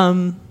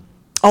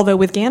 Although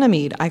with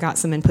Ganymede, I got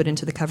some input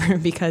into the cover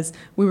because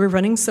we were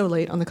running so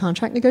late on the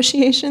contract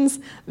negotiations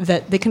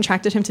that they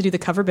contracted him to do the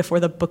cover before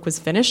the book was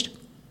finished.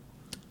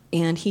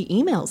 And he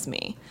emails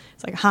me.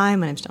 It's like, hi,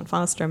 my name's John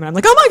Foster. And I'm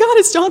like, oh my God,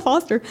 it's John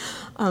Foster.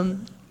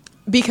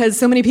 Because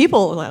so many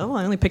people were like, oh,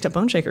 I only picked up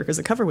Bone Shaker because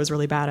the cover was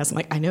really badass. I'm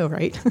like, I know,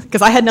 right?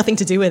 Because I had nothing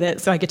to do with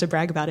it, so I get to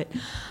brag about it.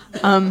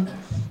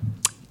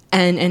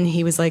 And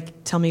he was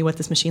like, tell me what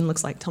this machine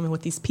looks like. Tell me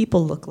what these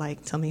people look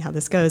like. Tell me how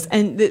this goes.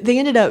 And they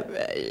ended up,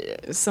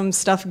 some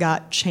stuff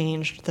got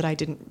changed that I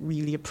didn't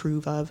really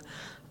approve of.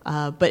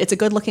 But it's a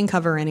good-looking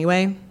cover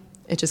anyway.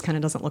 It just kind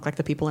of doesn't look like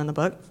the people in the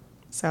book.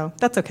 So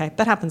that's okay.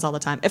 That happens all the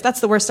time. If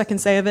that's the worst I can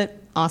say of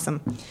it, awesome.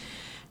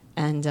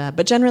 And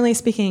but generally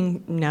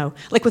speaking, no.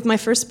 Like with my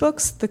first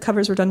books, the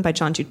covers were done by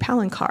John Jude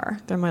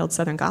Palancar. They're my old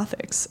Southern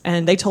Gothics.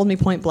 And they told me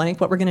point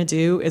blank, what we're going to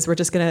do is we're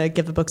just going to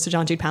give the books to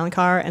John Jude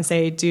Palancar and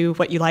say, do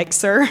what you like,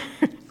 sir.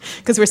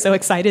 Because we're so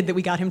excited that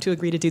we got him to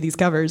agree to do these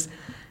covers.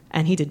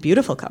 And he did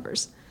beautiful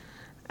covers.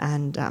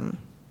 And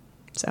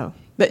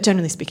but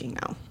generally speaking,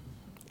 no.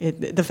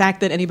 The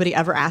fact that anybody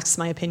ever asks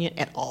my opinion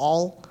at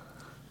all,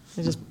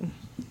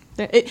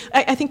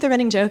 I think the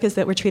running joke is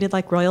that we're treated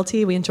like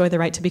royalty. We enjoy the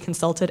right to be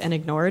consulted and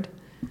ignored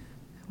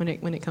when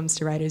it comes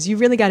to writers. You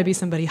really got to be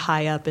somebody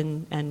high up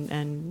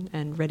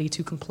and ready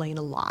to complain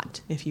a lot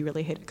if you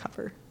really hate a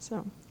cover.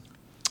 So,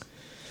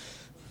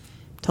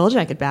 told you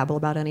I could babble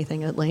about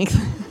anything at length.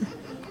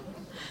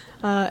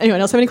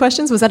 Anyone else have any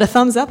questions? Was that a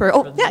thumbs up or?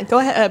 Oh, yeah, go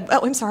ahead.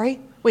 I'm sorry.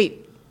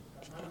 Wait,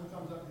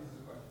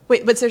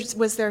 but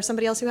was there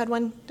somebody else who had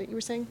one that you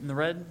were saying? In the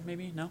red,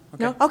 maybe? No?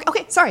 Okay. No?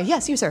 Okay, sorry.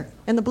 Yes, you, sir.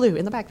 In the blue,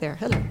 in the back there.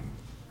 Hello.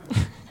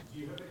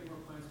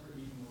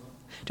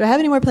 Do I have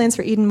any more plans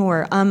for Eden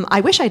Moore?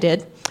 I wish I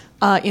did.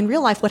 In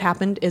real life, what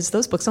happened is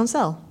those books don't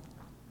sell.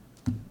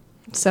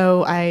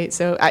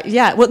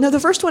 Yeah. Well, no, the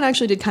first one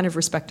actually did kind of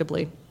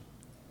respectably.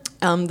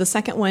 The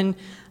second one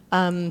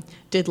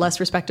did less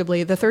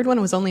respectably. The third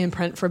one was only in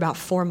print for about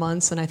 4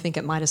 months, and I think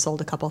it might have sold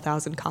a couple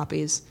thousand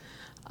copies.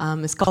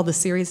 It's called The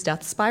Series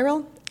Death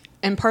Spiral.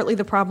 And partly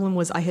the problem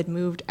was I had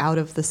moved out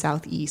of the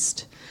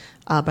Southeast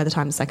by the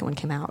time the second one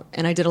came out.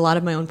 And I did a lot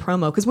of my own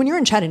promo. Because when you're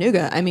in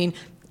Chattanooga,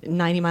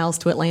 90 miles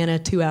to Atlanta,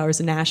 2 hours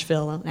to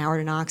Nashville, an hour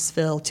to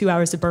Knoxville, 2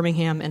 hours to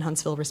Birmingham and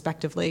Huntsville,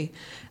 respectively.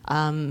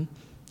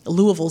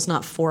 Louisville's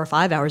not 4 or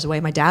 5 hours away.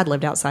 My dad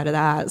lived outside of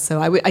that.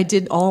 So I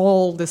did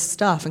all this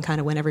stuff and kind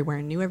of went everywhere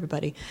and knew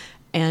everybody.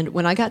 And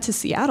when I got to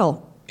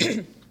Seattle,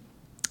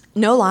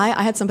 No lie,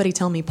 I had somebody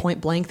tell me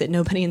point blank that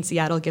nobody in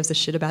Seattle gives a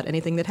shit about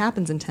anything that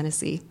happens in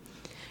Tennessee,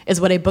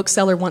 is what a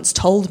bookseller once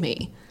told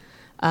me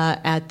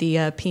at the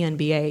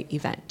PNBA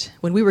event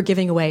when we were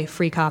giving away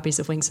free copies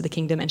of Wings of the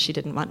Kingdom and she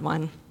didn't want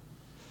one.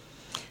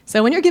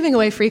 So when you're giving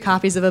away free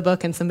copies of a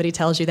book and somebody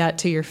tells you that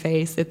to your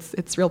face,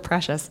 it's real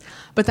precious.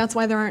 But that's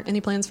why there aren't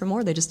any plans for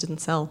more. They just didn't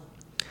sell.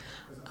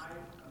 I'm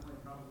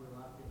like probably a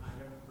lot of people. I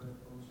haven't read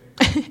Bone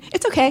Shaker.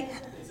 It's okay.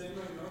 Does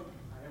anybody know?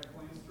 I have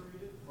plans to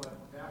read it, but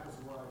that was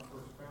where I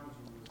first found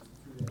you was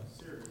through that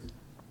series.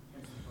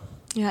 Hence the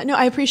question. Yeah, no,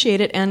 I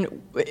appreciate it.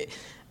 And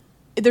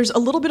there's a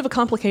little bit of a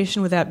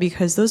complication with that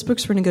because those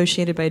books were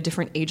negotiated by a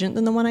different agent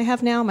than the one I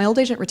have now. My old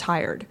agent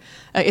retired.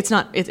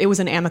 It was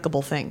an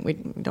amicable thing. We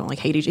don't like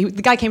hate each other.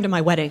 The guy came to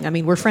my wedding. I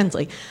mean, we're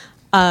friendly.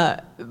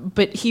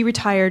 But he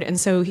retired, and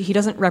so he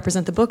doesn't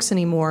represent the books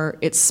anymore.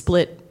 It's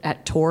split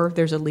at Tor.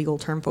 There's a legal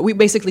term for it. We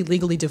basically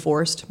legally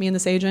divorced, me and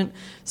this agent.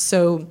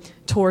 So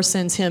Tor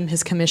sends him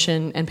his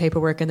commission and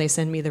paperwork, and they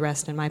send me the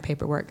rest and my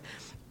paperwork.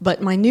 But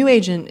my new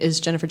agent is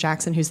Jennifer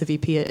Jackson, who's the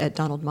VP at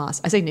Donald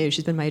Moss. I say new.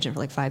 She's been my agent for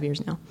like 5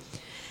 years now.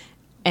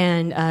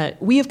 And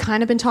we have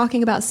kind of been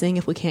talking about seeing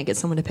if we can't get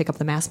someone to pick up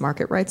the mass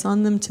market rights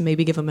on them to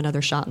maybe give them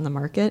another shot in the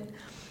market.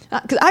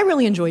 Because I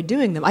really enjoyed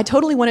doing them. I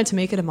totally wanted to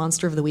make it a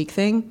Monster of the Week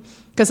thing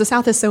because the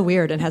South is so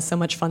weird and has so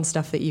much fun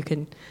stuff that you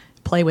can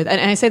play with. And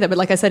I say that, but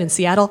like I said, in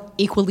Seattle,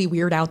 equally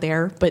weird out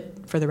there,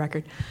 but for the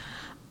record.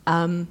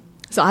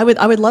 So I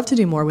would love to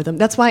do more with them.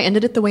 That's why I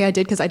ended it the way I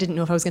did, because I didn't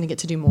know if I was going to get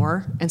to do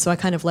more. And so I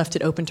kind of left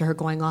it open to her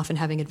going off and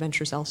having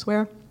adventures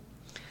elsewhere.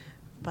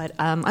 But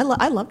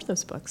I loved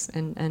those books,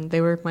 and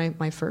they were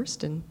my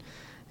first, and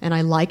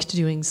I liked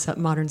doing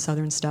modern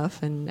Southern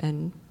stuff,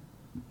 and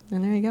there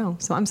you go.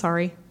 So I'm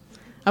sorry.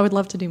 I would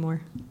love to do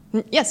more.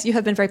 Yes, you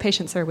have been very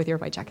patient, sir, with your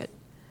white jacket.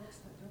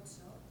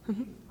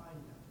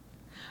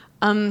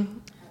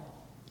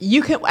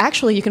 You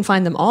can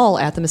find them all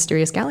at the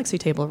Mysterious Galaxy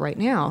table right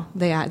now.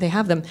 They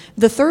have them.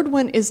 The third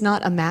one is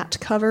not a matte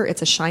cover;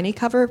 it's a shiny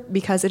cover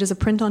because it is a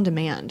print on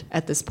demand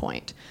at this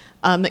point.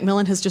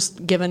 Macmillan has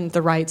just given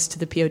the rights to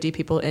the POD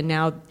people, and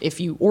now if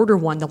you order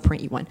one, they'll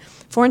print you one.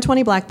 4 and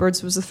 20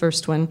 Blackbirds was the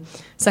first one.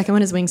 Second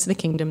one is Wings of the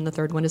Kingdom. The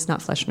third one is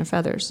Not Flesh nor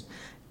Feathers.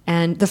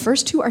 And the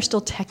first two are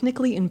still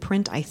technically in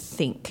print, I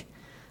think,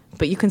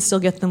 but you can still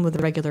get them with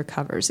the regular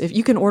covers. If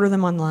you can order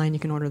them online,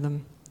 you can order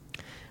them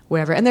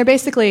wherever. And they're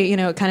basically,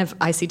 kind of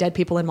I See Dead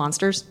People and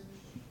Monsters.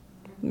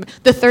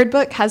 The third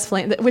book has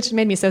which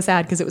made me so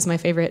sad because it was my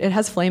favorite. It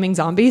has flaming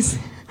zombies.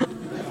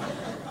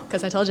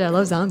 Because I told you I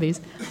love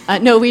zombies.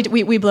 No,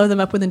 we blow them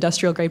up with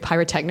industrial grade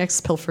pyrotechnics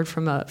pilfered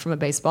from a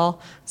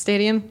baseball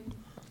stadium,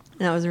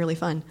 and that was really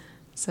fun.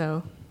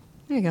 So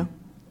there you go.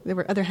 There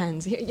were other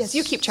hands. Yes,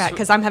 you keep track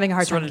because I'm having a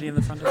hard time. Serenity in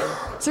the front.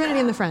 Serenity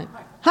in the front.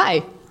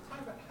 Hi.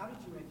 How did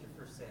you make your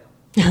first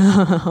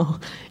sale?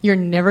 You're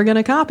never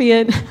gonna copy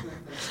it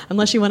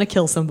unless you want to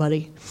kill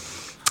somebody.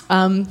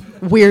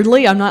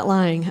 Weirdly, I'm not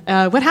lying.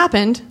 What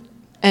happened?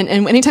 And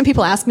anytime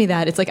people ask me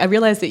that, it's like I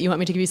realize that you want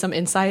me to give you some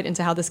insight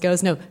into how this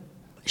goes. No.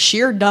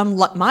 Sheer dumb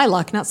luck, my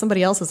luck, not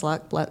somebody else's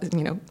luck.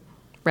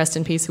 Rest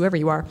in peace, whoever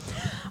you are.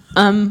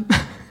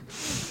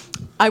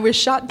 I was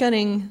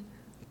shotgunning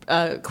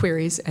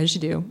queries, as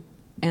you do,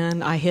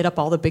 and I hit up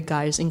all the big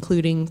guys,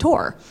 including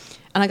Tor.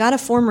 And I got a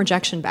form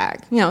rejection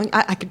bag.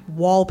 I could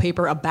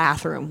wallpaper a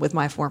bathroom with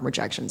my form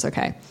rejections,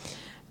 okay?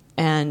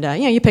 And,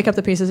 you pick up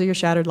the pieces of your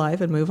shattered life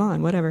and move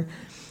on, whatever.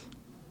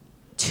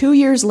 2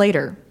 years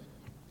later,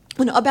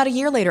 about a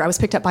year later, I was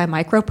picked up by a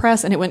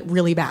micropress, and it went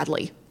really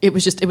badly. It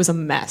was a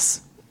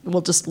mess.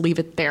 We'll just leave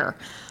it there.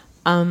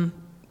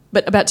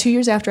 But about 2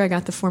 years after I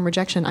got the form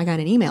rejection, I got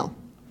an email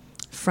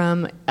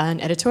from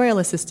an editorial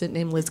assistant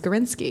named Liz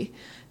Gorinsky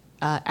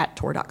at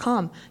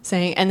Tor.com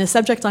saying, and the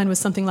subject line was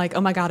something like,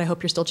 "Oh my God, I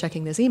hope you're still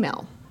checking this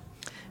email."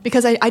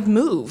 Because I'd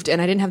moved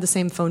and I didn't have the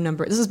same phone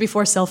number. This was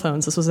before cell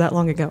phones. This was that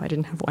long ago. I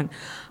didn't have one.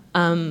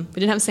 We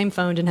didn't have the same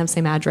phone, didn't have the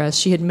same address.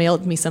 She had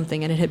mailed me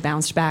something and it had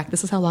bounced back.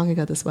 This is how long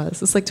ago this was.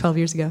 This was like 12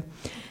 years ago,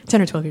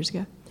 10 or 12 years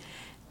ago.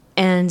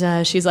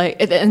 And she's like,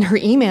 and her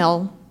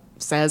email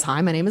says,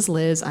 "Hi, my name is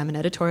Liz. I'm an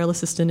editorial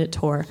assistant at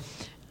Tor.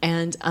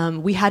 And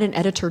we had an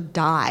editor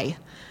die.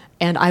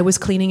 And I was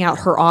cleaning out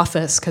her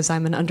office because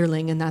I'm an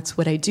underling and that's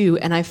what I do.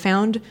 And I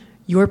found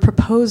your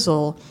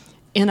proposal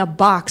in a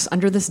box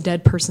under this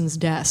dead person's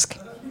desk.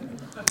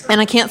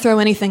 And I can't throw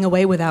anything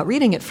away without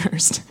reading it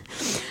first."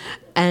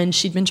 And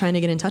she'd been trying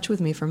to get in touch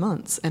with me for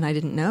months, and I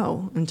didn't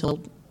know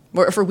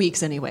or for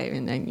weeks anyway.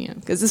 And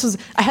because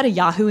I had a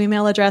Yahoo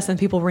email address, and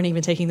people weren't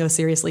even taking those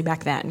seriously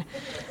back then.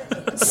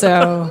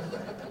 So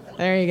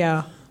there you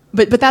go.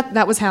 But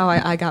that was how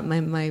I got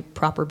my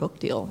proper book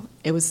deal.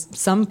 It was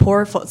some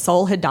poor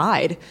soul had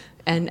died,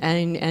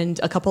 and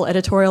a couple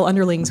editorial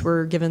underlings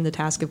were given the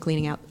task of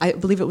cleaning out. I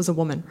believe it was a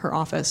woman, her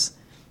office.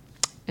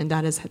 And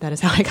that is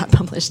how I got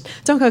published.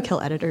 Don't go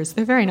kill editors.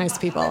 They're very nice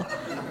people.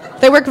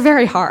 They work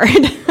very hard.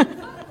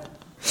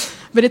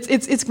 But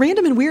it's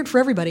random and weird for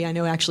everybody I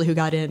know actually who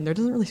got in. There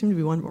doesn't really seem to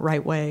be one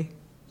right way.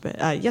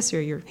 But yes, sir,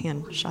 your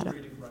hand shot up.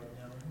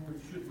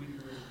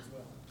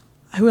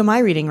 Who am I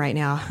reading right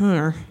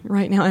now?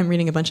 Right now I'm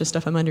reading a bunch of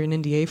stuff I'm under an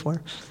NDA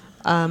for.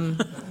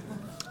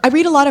 I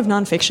read a lot of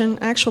nonfiction,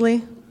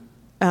 actually.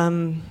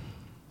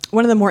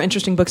 One of the more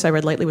interesting books I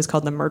read lately was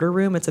called The Murder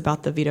Room. It's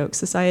about the Vita Oak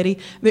Society.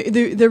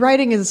 The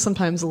writing is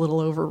sometimes a little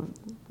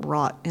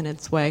overwrought in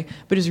its way,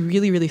 but it's a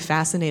really, really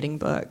fascinating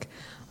book.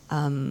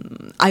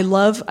 I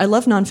love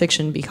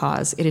nonfiction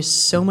because it is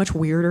so much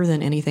weirder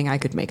than anything I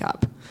could make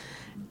up.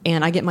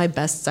 And I get my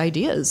best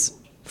ideas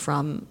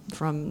from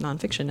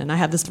nonfiction. And I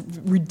have this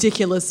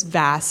ridiculous,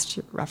 vast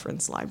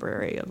reference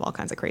library of all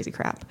kinds of crazy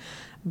crap.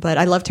 But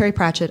I love Terry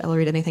Pratchett. I'll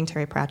read anything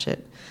Terry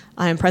Pratchett.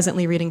 I am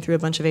presently reading through a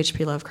bunch of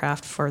H.P.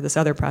 Lovecraft for this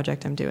other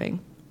project I'm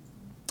doing.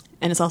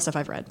 And it's all stuff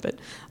I've read. But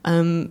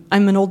I'm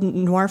an old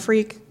noir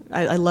freak.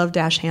 I love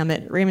Dash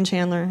Hammett. Raymond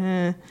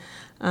Chandler,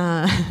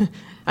 I'm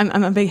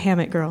a big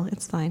Hammett girl.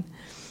 It's fine.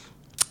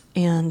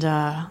 And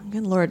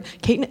good Lord,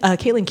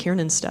 Caitlin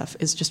Kiernan's stuff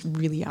is just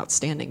really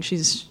outstanding.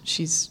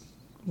 She's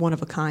one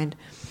of a kind.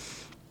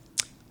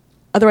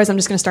 Otherwise, I'm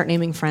just going to start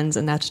naming friends,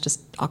 and that's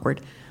just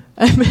awkward.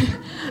 I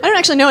don't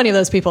actually know any of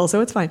those people, so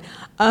it's fine.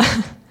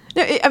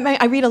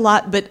 I read a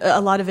lot, but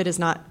a lot of it is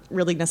not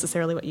really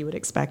necessarily what you would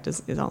expect,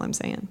 is all I'm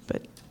saying.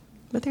 But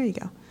there you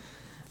go.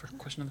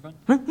 Question in the front?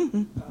 Have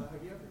you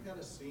ever had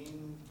a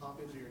scene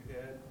pop into your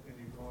head and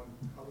you're going,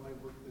 how do I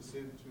work this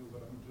into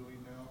what I'm doing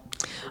now?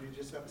 Or do you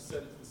just have to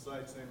set it to the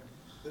side saying,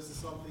 this is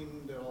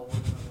something that I'll work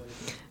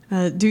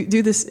on later?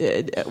 Do this.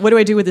 What do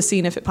I do with the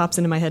scene if it pops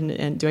into my head,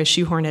 and do I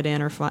shoehorn it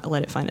in or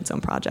let it find its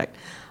own project?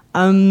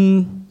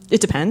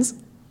 It depends.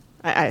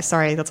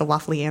 Sorry, that's a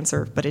waffly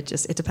answer, but it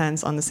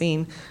depends on the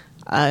scene.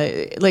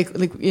 Like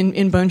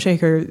in Bone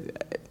Shaker,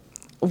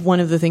 one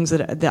of the things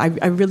that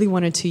I really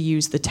wanted to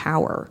use the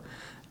tower,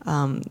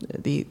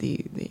 the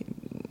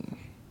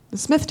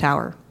Smith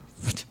Tower,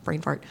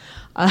 brain fart.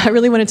 I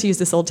really wanted to use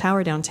this old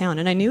tower downtown,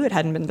 and I knew it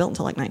hadn't been built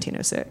until like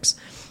 1906.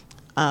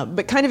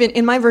 But kind of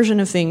in my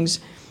version of things,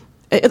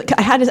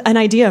 I had an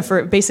idea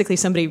for basically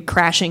somebody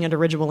crashing a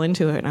dirigible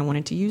into it, and I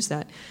wanted to use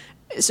that.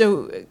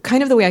 So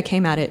kind of the way I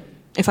came at it,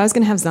 if I was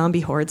going to have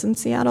zombie hordes in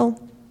Seattle,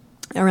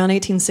 around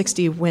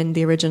 1860 when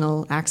the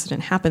original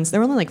accident happens, there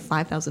were only like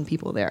 5,000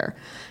 people there.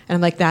 And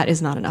I'm like, that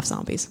is not enough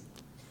zombies.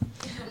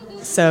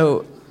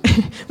 So,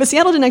 but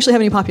Seattle didn't actually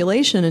have any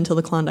population until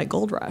the Klondike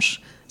Gold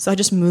Rush. So I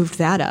just moved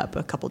that up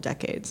a couple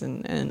decades.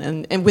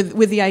 And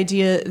with the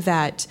idea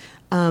that,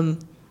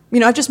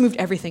 I've just moved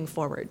everything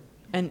forward.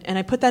 And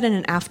I put that in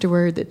an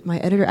afterword that my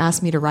editor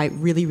asked me to write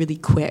really, really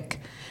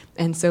quick.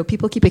 And so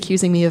people keep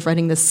accusing me of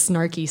writing this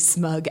snarky,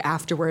 smug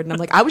afterword. And I'm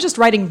like, I was just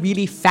writing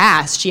really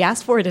fast. She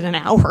asked for it in an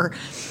hour.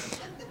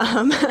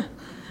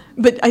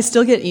 But I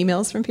still get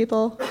emails from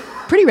people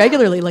pretty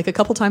regularly, like a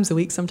couple times a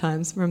week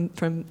sometimes,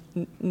 from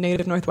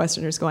native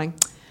Northwesterners going,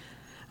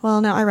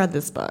 well, now I read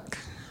this book,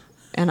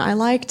 and I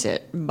liked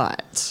it,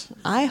 but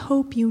I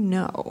hope you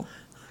know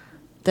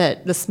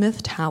that the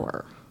Smith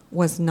Tower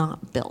was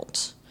not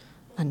built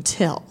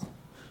until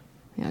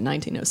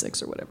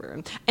 1906 or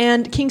whatever.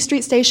 And King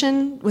Street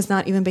Station was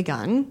not even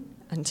begun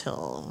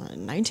until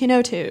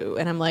 1902.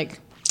 And I'm like,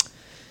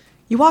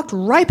 you walked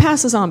right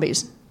past the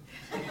zombies.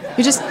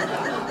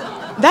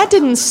 That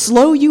didn't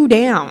slow you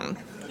down.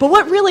 But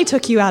what really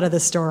took you out of the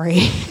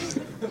story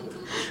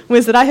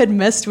was that I had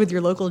messed with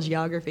your local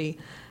geography.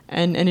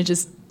 And it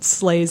just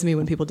slays me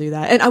when people do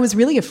that. And I was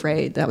really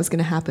afraid that was going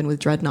to happen with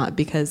Dreadnought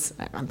because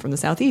I'm from the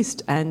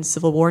Southeast, and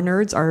Civil War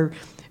nerds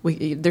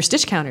they're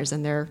stitch counters,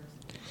 and they're...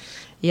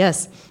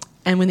 Yes.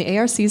 And when the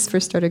ARCs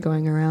first started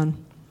going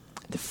around,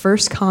 the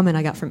first comment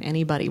I got from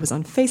anybody was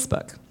on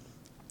Facebook.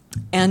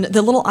 And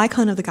the little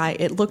icon of the guy,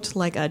 it looked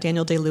like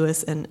Daniel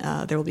Day-Lewis and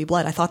There Will Be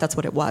Blood. I thought that's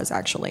what it was,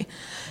 actually.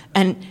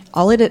 And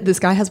this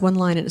guy has one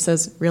line, and it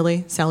says,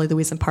 really? Sally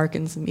Louise and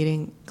Parkins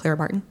meeting Clara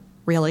Barton?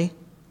 Really?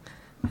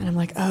 And I'm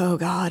like, oh,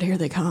 God, here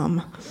they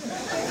come.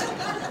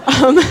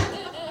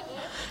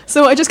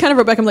 So I just kind of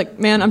wrote back. I'm like,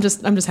 man, I'm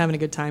just having a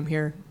good time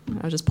here.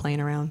 I was just playing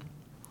around.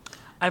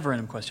 I have a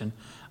random question.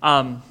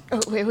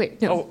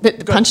 Wait. No, the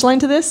punchline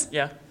to this?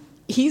 Yeah.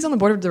 He's on the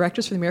board of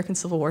directors for the American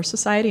Civil War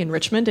Society in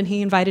Richmond, and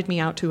he invited me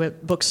out to a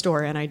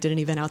bookstore, and I did an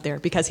event out there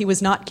because he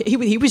was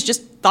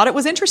just thought it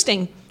was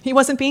interesting. He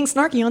wasn't being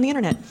snarky on the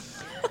internet.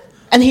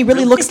 And he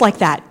really looks like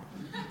that.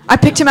 I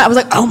picked him out. I was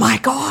like, oh my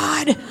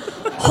God,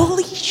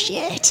 holy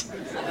shit.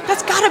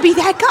 That's gotta be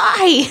that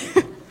guy.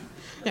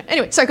 Yeah,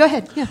 anyway, sorry, go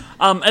ahead. Yeah.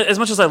 As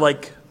much as I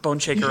like Bone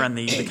Shaker and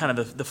the kind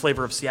of the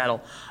flavor of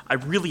Seattle, I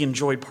really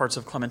enjoyed parts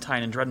of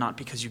Clementine and Dreadnought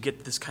because you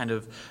get this kind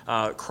of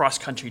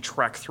cross-country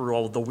trek through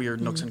all of the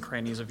weird nooks and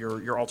crannies of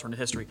your alternate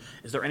history.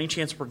 Is there any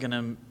chance we're going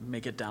to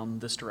make it down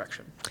this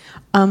direction?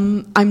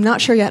 I'm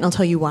not sure yet, and I'll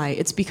tell you why.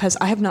 It's because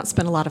I have not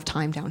spent a lot of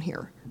time down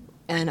here,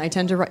 and I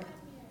tend to write...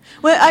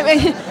 Well,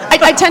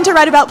 I tend to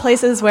write about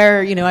places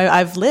where,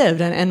 I've lived,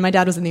 and my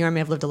dad was in the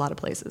Army. I've lived a lot of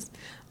places.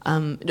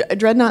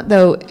 Dreadnought,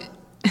 though...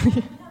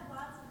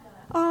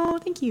 Oh,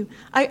 thank you.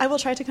 I will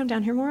try to come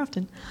down here more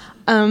often.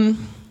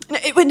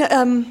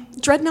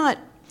 Dreadnought,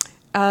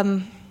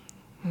 how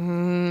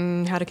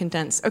to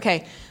condense.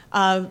 Okay.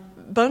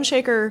 Bone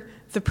Shaker,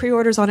 the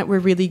pre-orders on it were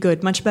really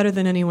good, much better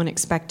than anyone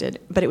expected.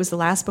 But it was the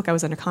last book I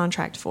was under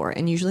contract for,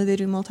 and usually they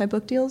do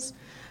multi-book deals.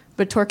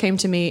 But Tor came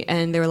to me,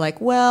 and they were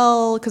like,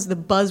 well, because the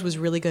buzz was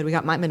really good. We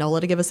got Mike Mignola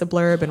to give us a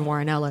blurb, and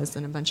Warren Ellis,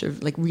 and a bunch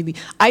of, like, really...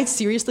 I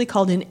seriously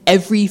called in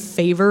every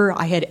favor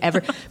I had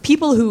ever...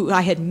 people who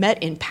I had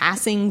met in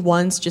passing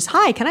once, just,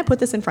 hi, can I put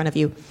this in front of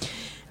you?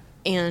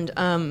 And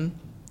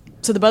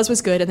so the buzz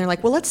was good, and they're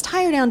like, well, let's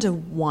tie her down to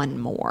one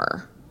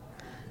more.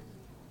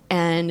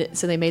 And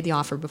so they made the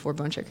offer before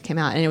Bone Shaker came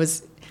out, and it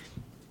was...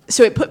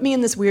 So it put me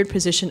in this weird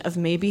position of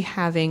maybe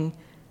having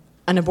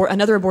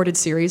another aborted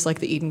series like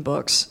the Eden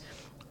books,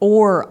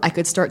 or I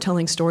could start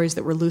telling stories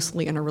that were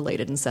loosely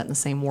interrelated and set in the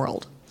same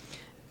world.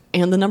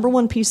 And the number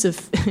one piece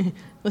of,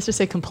 let's just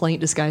say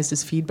complaint disguised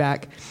as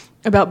feedback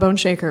about Bone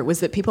Shaker was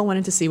that people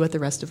wanted to see what the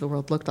rest of the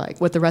world looked like,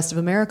 what the rest of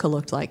America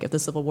looked like, if the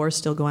Civil War is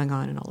still going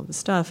on and all of this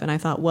stuff. And I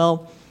thought,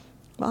 well,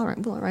 all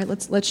right,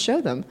 let's show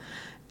them.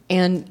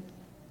 And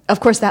of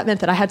course, that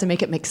meant that I had to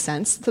make it make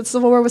sense that the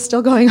Civil War was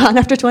still going on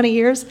after 20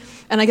 years.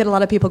 And I get a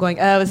lot of people going,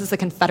 oh, this is a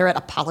Confederate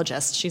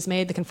apologist. She's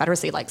made the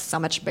Confederacy like so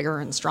much bigger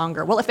and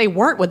stronger. Well, if they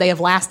weren't, would they have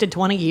lasted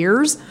 20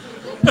 years?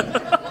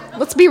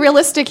 Let's be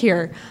realistic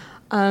here.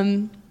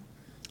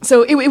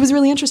 So it was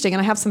really interesting,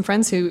 and I have some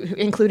friends who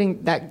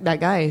including that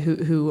guy,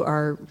 who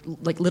are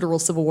like literal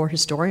Civil War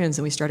historians,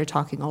 and we started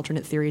talking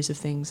alternate theories of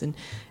things,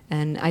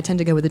 and I tend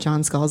to go with the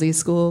John Scalzi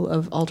school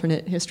of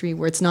alternate history,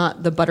 where it's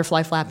not the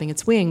butterfly flapping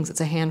its wings, it's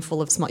a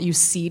handful of small, you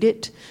seed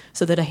it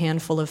so that a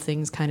handful of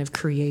things kind of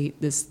create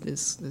this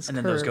and then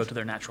curve. those go to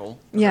their natural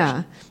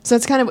Yeah, so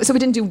it's kind of, so we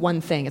didn't do one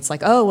thing. It's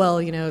like, oh, well,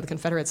 the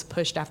Confederates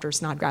pushed after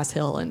Snodgrass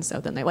Hill, and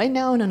so then they went,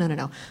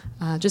 no.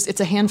 Just,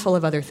 it's a handful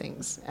of other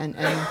things, and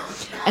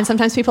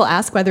sometimes people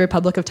ask why the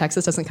Republic of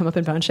Texas doesn't come up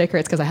in Bone Shaker.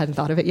 It's because I hadn't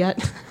thought of it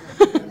yet.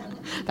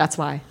 That's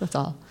why. That's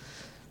all.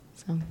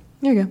 So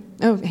there you go.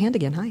 Oh, hand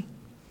again. Hi.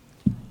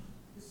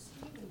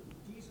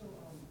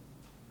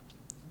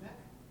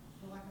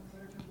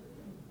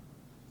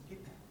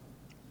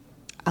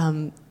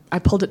 I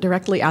pulled it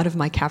directly out of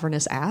my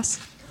cavernous ass.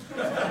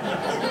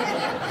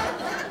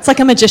 It's like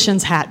a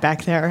magician's hat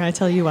back there, I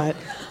tell you what.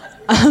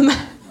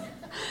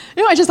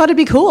 I just thought it'd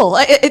be cool.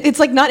 It's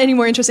like not any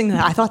more interesting than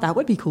that. I thought that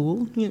would be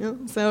cool,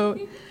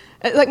 So,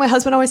 like my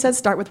husband always says,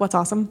 start with what's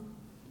awesome.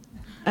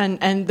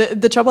 And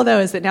the trouble, though,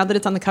 is that now that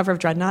it's on the cover of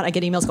Dreadnought, I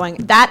get emails going,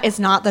 that is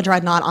not the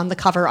Dreadnought on the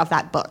cover of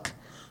that book.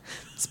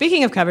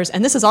 Speaking of covers,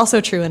 and this is also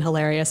true and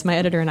hilarious, my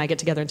editor and I get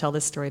together and tell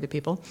this story to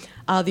people.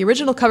 The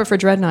original cover for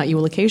Dreadnought, you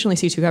will occasionally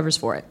see two covers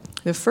for it.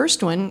 The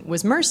first one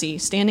was Mercy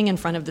standing in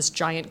front of this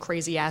giant,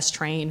 crazy-ass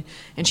train,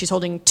 and she's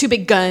holding two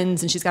big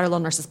guns, and she's got her little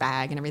nurse's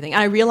bag and everything.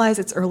 And I realize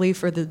it's early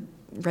for the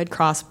Red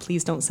Cross.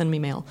 Please don't send me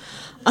mail.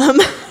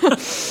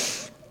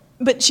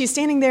 But she's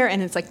standing there,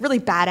 and it's like really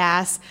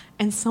badass.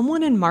 And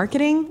someone in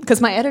marketing,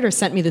 because my editor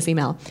sent me this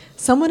email,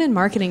 someone in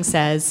marketing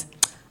says,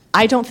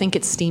 I don't think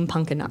it's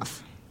steampunk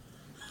enough.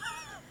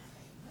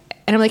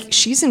 And I'm like,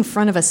 she's in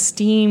front of a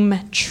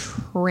steam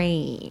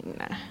train.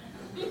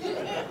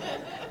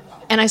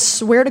 And I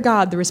swear to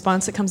God, the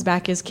response that comes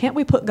back is, can't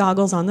we put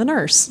goggles on the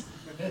nurse?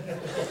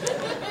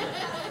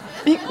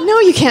 No,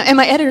 you can't. And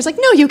my editor's like,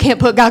 no, you can't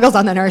put goggles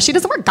on the nurse. She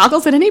doesn't wear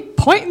goggles at any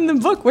point in the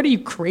book. What are you,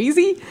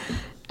 crazy?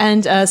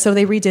 And so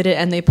they redid it,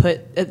 and they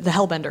put the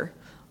Hellbender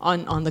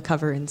on the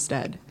cover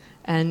instead.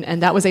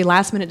 And that was a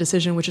last-minute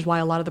decision, which is why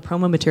a lot of the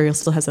promo material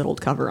still has that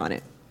old cover on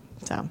it.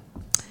 So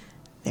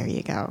there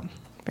you go.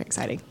 Very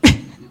exciting.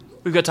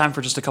 We've got time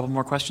for just a couple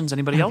more questions.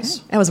 Anybody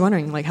else? I was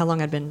wondering how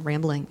long I'd been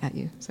rambling at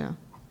you. So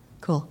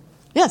cool.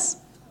 Yes?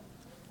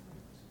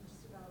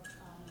 A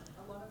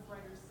lot of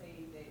writers say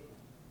they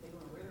don't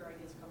know where their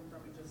ideas come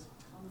from. It just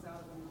comes out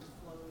of them, it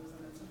flows,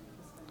 and then some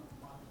people spend a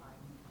lot of time,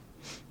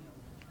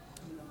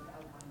 coming up with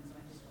outlines. And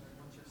I just wondered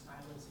what your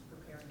style is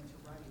preparing to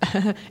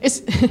write.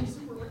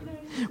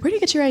 Where do you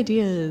get your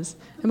ideas?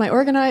 Am I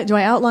organized? Do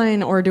I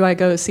outline, or do I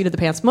go seat of the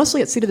pants?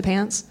 Mostly it's seat of the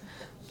pants.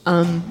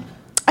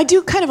 I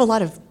do kind of a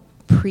lot of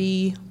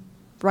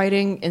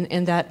pre-writing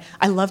in that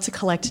I love to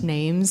collect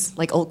names,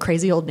 like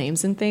crazy old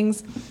names and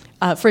things.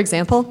 For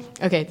example,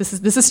 okay, this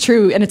is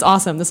true, and it's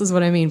awesome. This is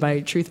what I mean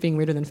by truth being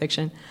weirder than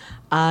fiction.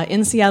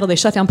 In Seattle, they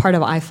shut down part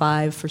of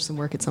I-5 for some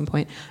work at some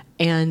point,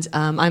 and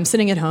I'm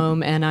sitting at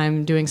home, and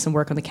I'm doing some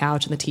work on the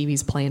couch, and the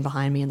TV's playing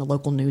behind me, and the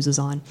local news is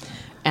on.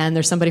 And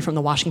there's somebody from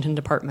the Washington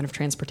Department of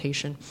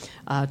Transportation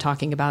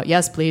talking about,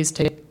 yes, please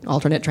take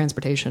alternate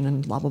transportation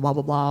and blah, blah, blah,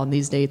 blah, blah on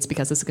these dates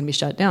because this is going to be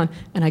shut down.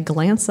 And I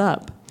glance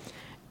up,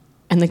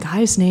 and the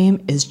guy's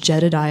name is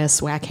Jedediah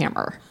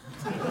Swackhammer.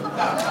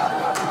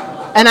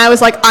 And I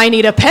was like, I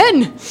need a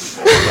pen.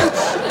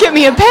 Get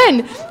me a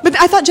pen. But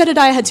I thought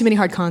Jedediah had too many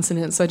hard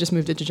consonants, so I just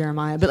moved it to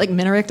Jeremiah. But like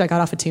Minaricht, I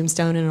got off a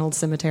tombstone in an old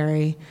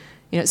cemetery.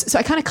 So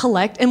I kind of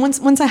collect, and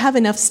once I have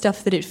enough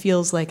stuff that it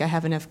feels like I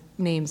have enough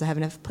names, I have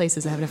enough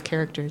places, I have enough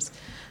characters.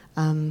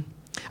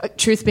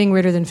 Truth being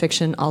weirder than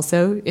fiction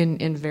also,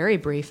 in very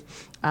brief,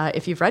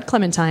 if you've read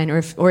Clementine,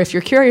 or if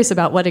you're curious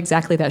about what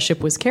exactly that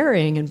ship was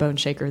carrying in Bone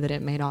Shaker that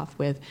it made off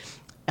with,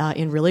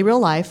 in really real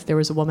life, there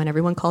was a woman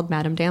everyone called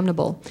Madame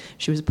Damnable.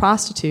 She was a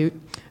prostitute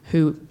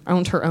who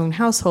owned her own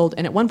household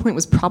and at one point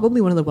was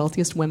probably one of the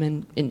wealthiest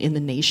women in the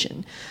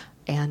nation.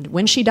 And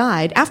when she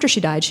died, after she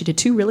died, she did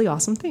two really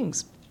awesome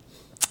things.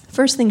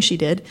 First thing she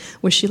did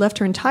was she left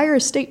her entire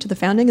estate to the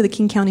founding of the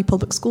King County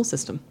public school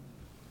system,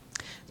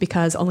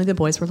 because only the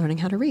boys were learning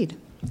how to read.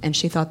 And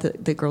she thought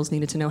that the girls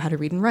needed to know how to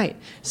read and write.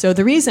 So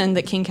the reason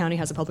that King County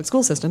has a public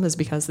school system is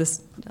because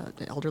this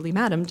elderly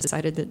madam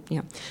decided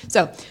that,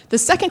 So the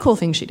second cool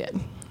thing she did,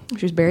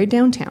 she was buried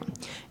downtown.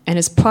 And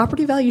as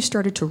property values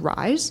started to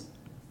rise,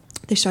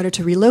 they started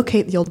to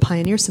relocate the old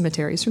pioneer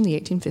cemeteries from the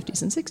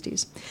 1850s and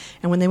 60s.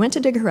 And when they went to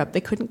dig her up, they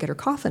couldn't get her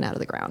coffin out of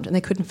the ground, and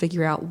they couldn't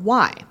figure out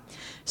why.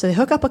 So they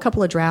hook up a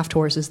couple of draft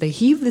horses, they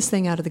heave this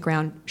thing out of the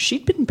ground.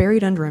 She'd been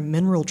buried under a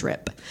mineral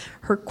drip.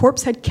 Her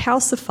corpse had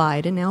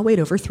calcified and now weighed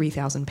over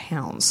 3,000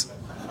 pounds.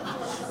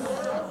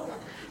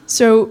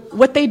 So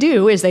what they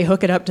do is they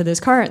hook it up to this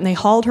cart, and they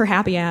hauled her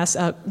happy ass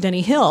up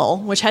Denny Hill,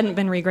 which hadn't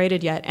been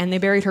regraded yet, and they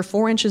buried her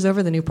 4 inches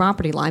over the new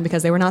property line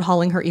because they were not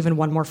hauling her even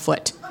 1 more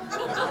foot.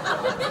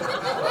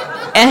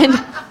 And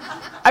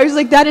I was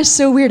like, that is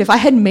so weird. If I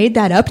had made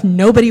that up,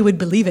 nobody would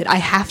believe it. I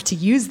have to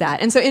use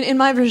that. And so in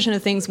my version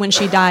of things, when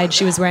she died,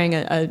 she was wearing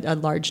a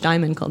large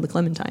diamond called the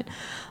Clementine.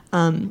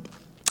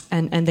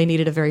 And they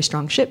needed a very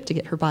strong ship to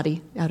get her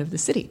body out of the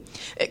city.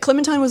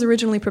 Clementine was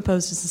originally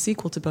proposed as a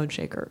sequel to Bone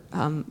Shaker,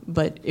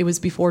 but it was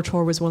before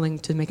Tor was willing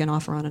to make an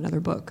offer on another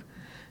book.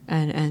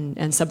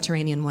 And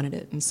Subterranean wanted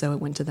it, and so it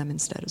went to them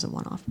instead as a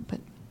one-off. But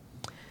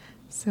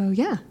so,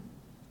 yeah.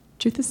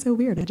 Truth is so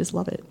weird. I just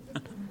love it.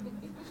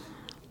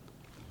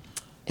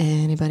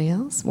 Anybody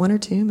else? 1 or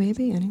 2,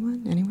 maybe?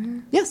 Anyone?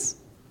 Anywhere? Yes?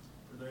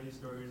 Were there any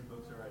stories,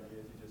 books, or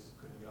ideas you just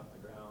couldn't get off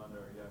the ground?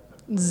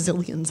 Or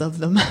Zillions of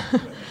them.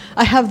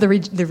 I have the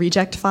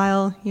reject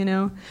file,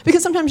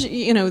 because sometimes,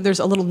 there's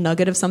a little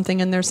nugget of something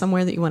in there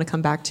somewhere that you want to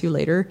come back to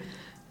later.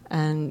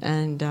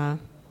 And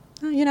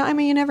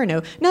you never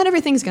know. Not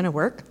everything's going to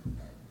work.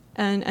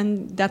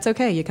 And that's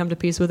okay. You come to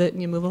peace with it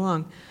and you move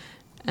along.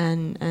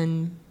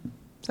 And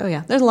so,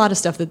 yeah, there's a lot of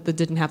stuff that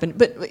didn't happen.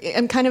 But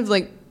I'm kind of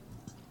like,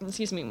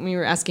 when you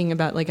were asking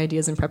about like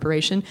ideas in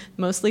preparation,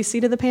 mostly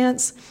seat of the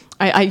pants.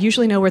 I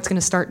usually know where it's going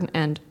to start and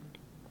end.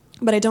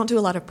 But I don't do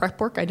a lot of prep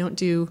work. I don't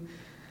do,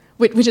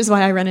 which is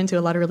why I run into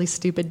a lot of really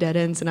stupid dead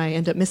ends, and I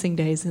end up missing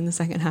days in the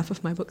second half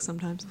of my book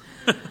sometimes.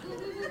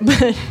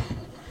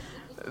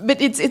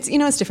 but it's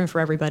it's different for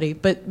everybody.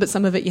 But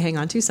some of it you hang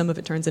on to, some of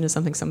it turns into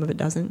something, some of it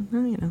doesn't.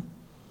 Well,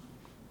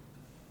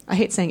 I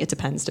hate saying it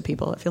depends to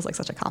people. It feels like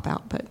such a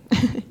cop-out, but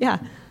yeah.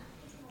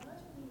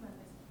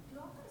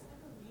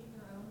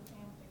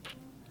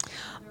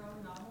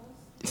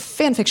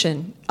 Fan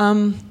fiction.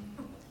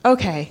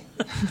 Okay.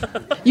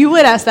 You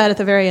would ask that at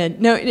the very end.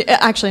 No,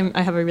 actually,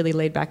 I have a really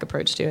laid-back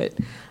approach to it.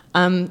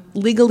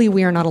 Legally,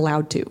 we are not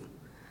allowed to.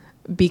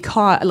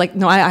 Because,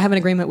 I have an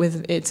agreement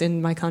with, it's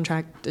in my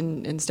contract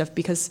and stuff,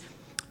 because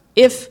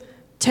if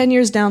 10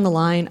 years down the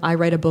line, I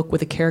write a book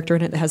with a character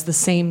in it that has the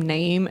same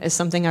name as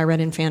something I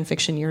read in fan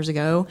fiction years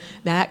ago,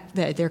 that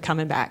they're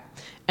coming back.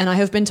 And I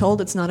have been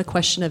told it's not a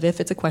question of if,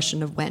 it's a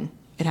question of when.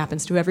 It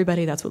happens to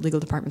everybody. That's what legal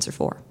departments are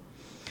for.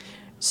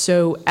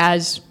 So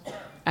as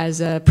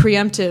a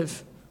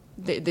preemptive,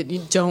 that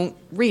you don't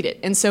read it.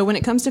 And so when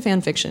it comes to fan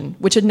fiction,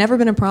 which had never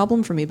been a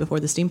problem for me before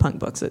the steampunk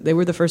books, they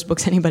were the first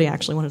books anybody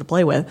actually wanted to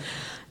play with,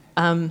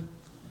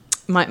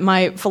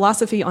 my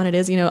philosophy on it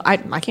is,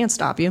 I can't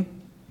stop you.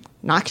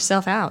 Knock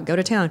yourself out. Go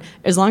to town.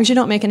 As long as you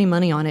don't make any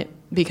money on it,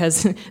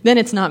 because then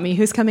it's not me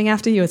who's coming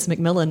after you, it's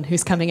Macmillan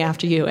who's coming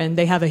after you, and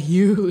they have a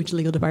huge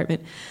legal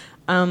department.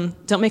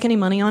 Don't make any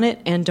money on it,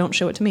 and don't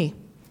show it to me,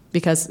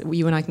 because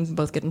you and I can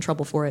both get in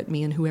trouble for it,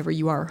 me and whoever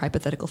you are,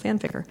 hypothetical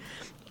fanficker.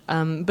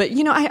 But,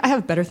 I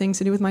have better things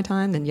to do with my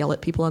time than yell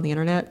at people on the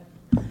internet.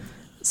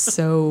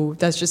 So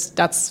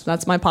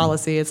that's my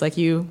policy. It's like,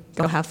 you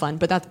go have fun.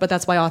 But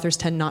that's why authors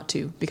tend not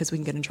to, because we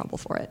can get in trouble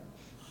for it.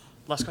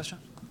 Last question.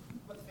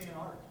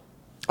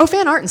 Oh,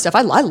 fan art and stuff.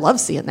 I love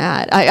seeing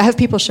that. I have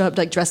people show up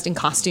dressed in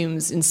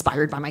costumes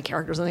inspired by my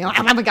characters, and they're like,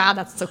 oh my God,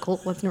 that's so cool.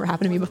 That's never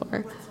happened to me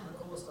before.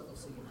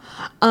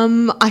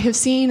 I have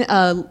seen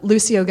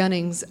Lucio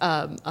Gunning's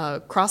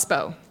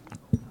crossbow,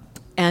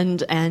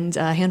 and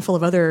a handful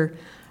of other.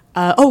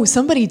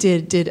 Somebody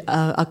did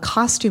a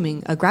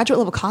graduate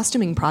level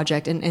costuming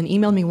project, and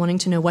emailed me wanting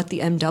to know what the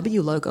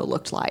MW logo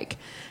looked like.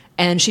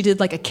 And she did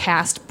a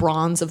cast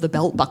bronze of the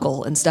belt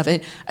buckle and stuff.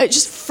 And it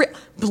just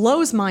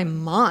blows my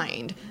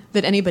mind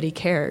that anybody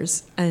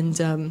cares. And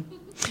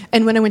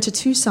when I went to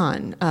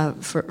Tucson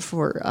for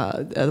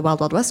the Wild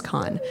Wild West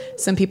Con,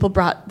 some people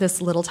brought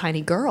this little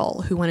tiny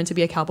girl who wanted to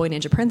be a cowboy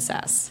ninja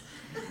princess.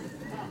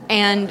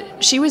 And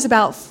she was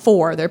about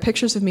 4. There are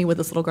pictures of me with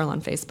this little girl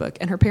on Facebook.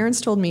 And her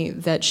parents told me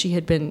that she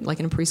had been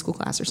in a preschool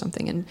class or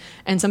something.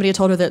 And somebody had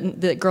told her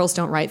that girls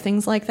don't write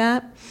things like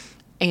that.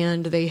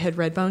 And they had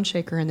read Bone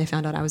Shaker, and they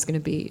found out I was going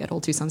to be at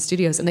Old Tucson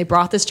Studios. And they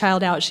brought this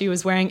child out. She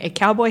was wearing a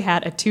cowboy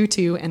hat, a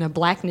tutu, and a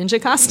black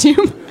ninja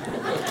costume.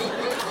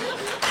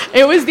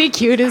 It was the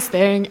cutest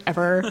thing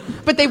ever.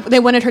 But they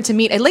wanted her to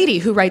meet a lady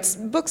who writes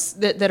books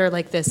that are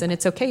like this, and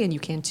it's okay, and you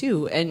can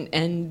too.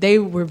 And they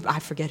were, I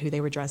forget who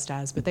they were dressed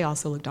as, but they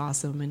also looked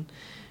awesome. And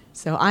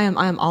so I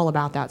am all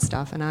about that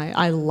stuff, and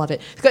I love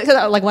it. 'Cause,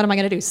 like, what am I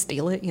going to do,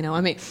 steal it? You know,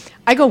 I mean,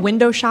 I go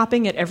window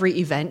shopping at every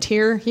event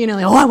here. You know,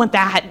 like, oh, I want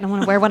that, and I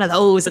want to wear one of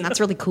those, and that's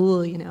really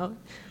cool, you know.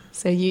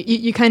 So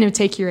you kind of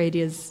take your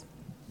ideas,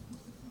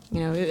 you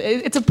know,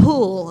 it's a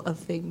pool of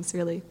things,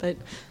 really. But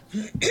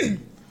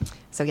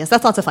so, yes,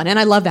 that's lots of fun. And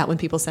I love that when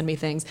people send me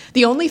things.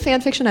 The only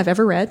fan fiction I've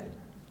ever read,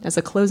 as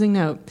a closing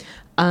note,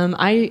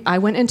 I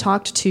went and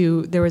talked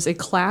to, there was a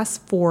class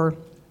for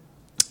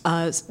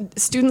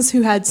students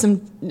who had some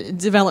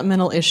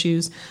developmental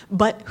issues,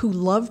 but who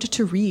loved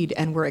to read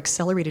and were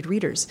accelerated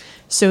readers.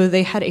 So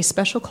they had a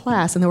special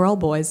class, and they were all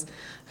boys,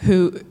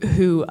 who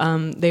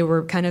they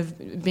were kind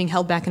of being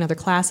held back in other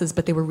classes,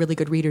 but they were really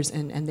good readers,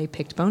 and they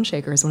picked Bone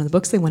Shaker as one of the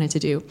books they wanted to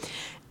do.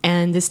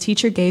 And this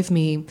teacher gave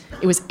me,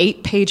 it was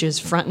 8 pages,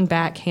 front and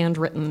back,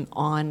 handwritten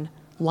on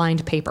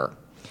lined paper.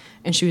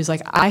 And she was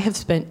like, I have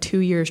spent 2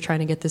 years trying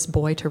to get this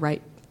boy to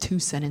write 2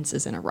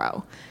 sentences in a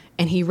row.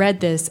 And he read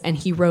this, and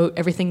he wrote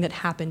everything that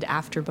happened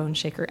after Bone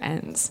Shaker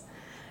ends.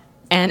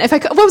 And if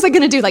what was I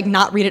going to do? Like,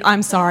 not read it?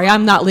 I'm sorry,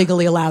 I'm not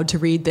legally allowed to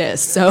read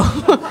this. So,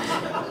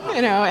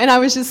 you know, and I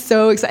was just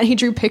so excited. He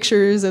drew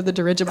pictures of the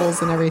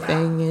dirigibles and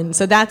everything. And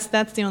so that's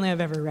the only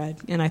I've ever read.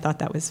 And I thought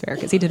that was fair,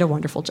 because he did a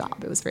wonderful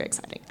job. It was very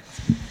exciting.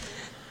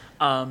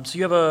 So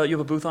you have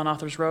a booth on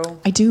Authors Row?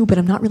 I do, but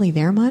I'm not really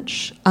there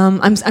much.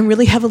 I'm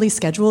really heavily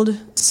scheduled,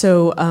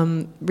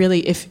 so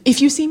really,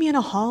 if you see me in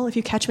a hall, if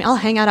you catch me, I'll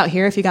hang out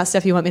here if you got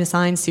stuff you want me to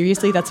sign.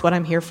 Seriously, that's what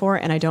I'm here for,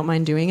 and I don't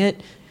mind doing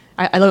it.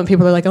 I love when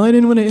people are like, oh, I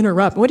didn't want to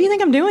interrupt. What do you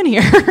think I'm doing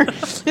here?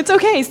 It's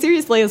okay,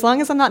 seriously, as long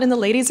as I'm not in the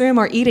ladies' room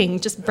or eating,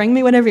 just bring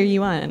me whatever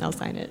you want, and I'll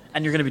sign it.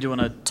 And you're going to be doing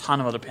a ton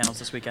of other panels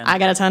this weekend. I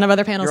got a ton of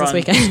other panels this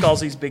weekend. You're on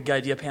Scalzi's Big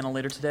Idea panel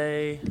later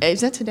today.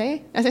 Is that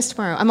today? I think it's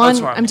tomorrow.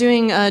 Tomorrow. I'm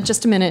doing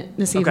Just a Minute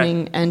this Okay.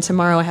 evening, and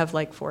tomorrow I have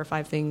like 4 or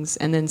 5 things,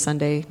 and then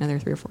Sunday another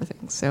 3 or 4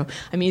 things. So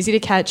I'm easy to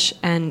catch,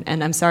 and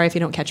I'm sorry if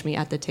you don't catch me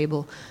at the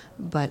table,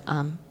 but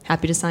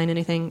happy to sign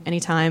anything,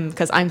 anytime,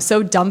 because I'm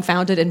so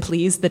dumbfounded and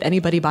pleased that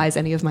anybody buys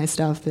any of my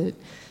stuff. That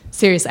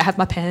seriously, I have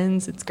my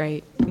pens. It's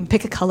great. You can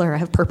pick a color. I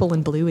have purple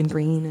and blue and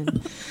green,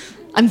 and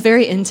I'm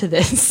very into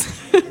this.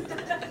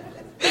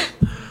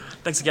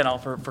 Thanks again, all,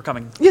 for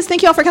coming. Yes,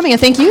 thank you all for coming,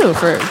 and thank you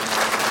for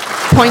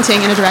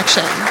pointing in a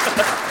direction.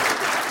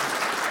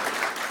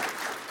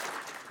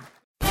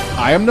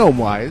 I am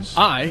Gnomewise.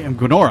 I am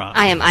Gwenora.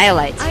 I am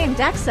Iolite. I am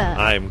Daxa.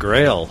 I am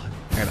Grail.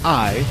 And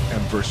I am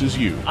Versus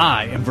You.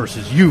 I am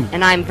Versus You.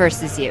 And I'm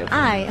Versus You.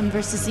 I am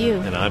Versus You.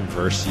 And I'm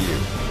Versus You.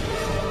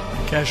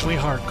 Casually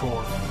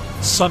Hardcore.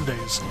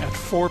 Sundays at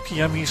 4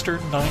 p.m.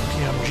 Eastern, 9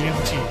 p.m.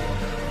 GMT.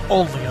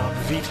 Only on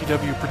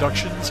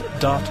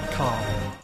VTWProductions.com.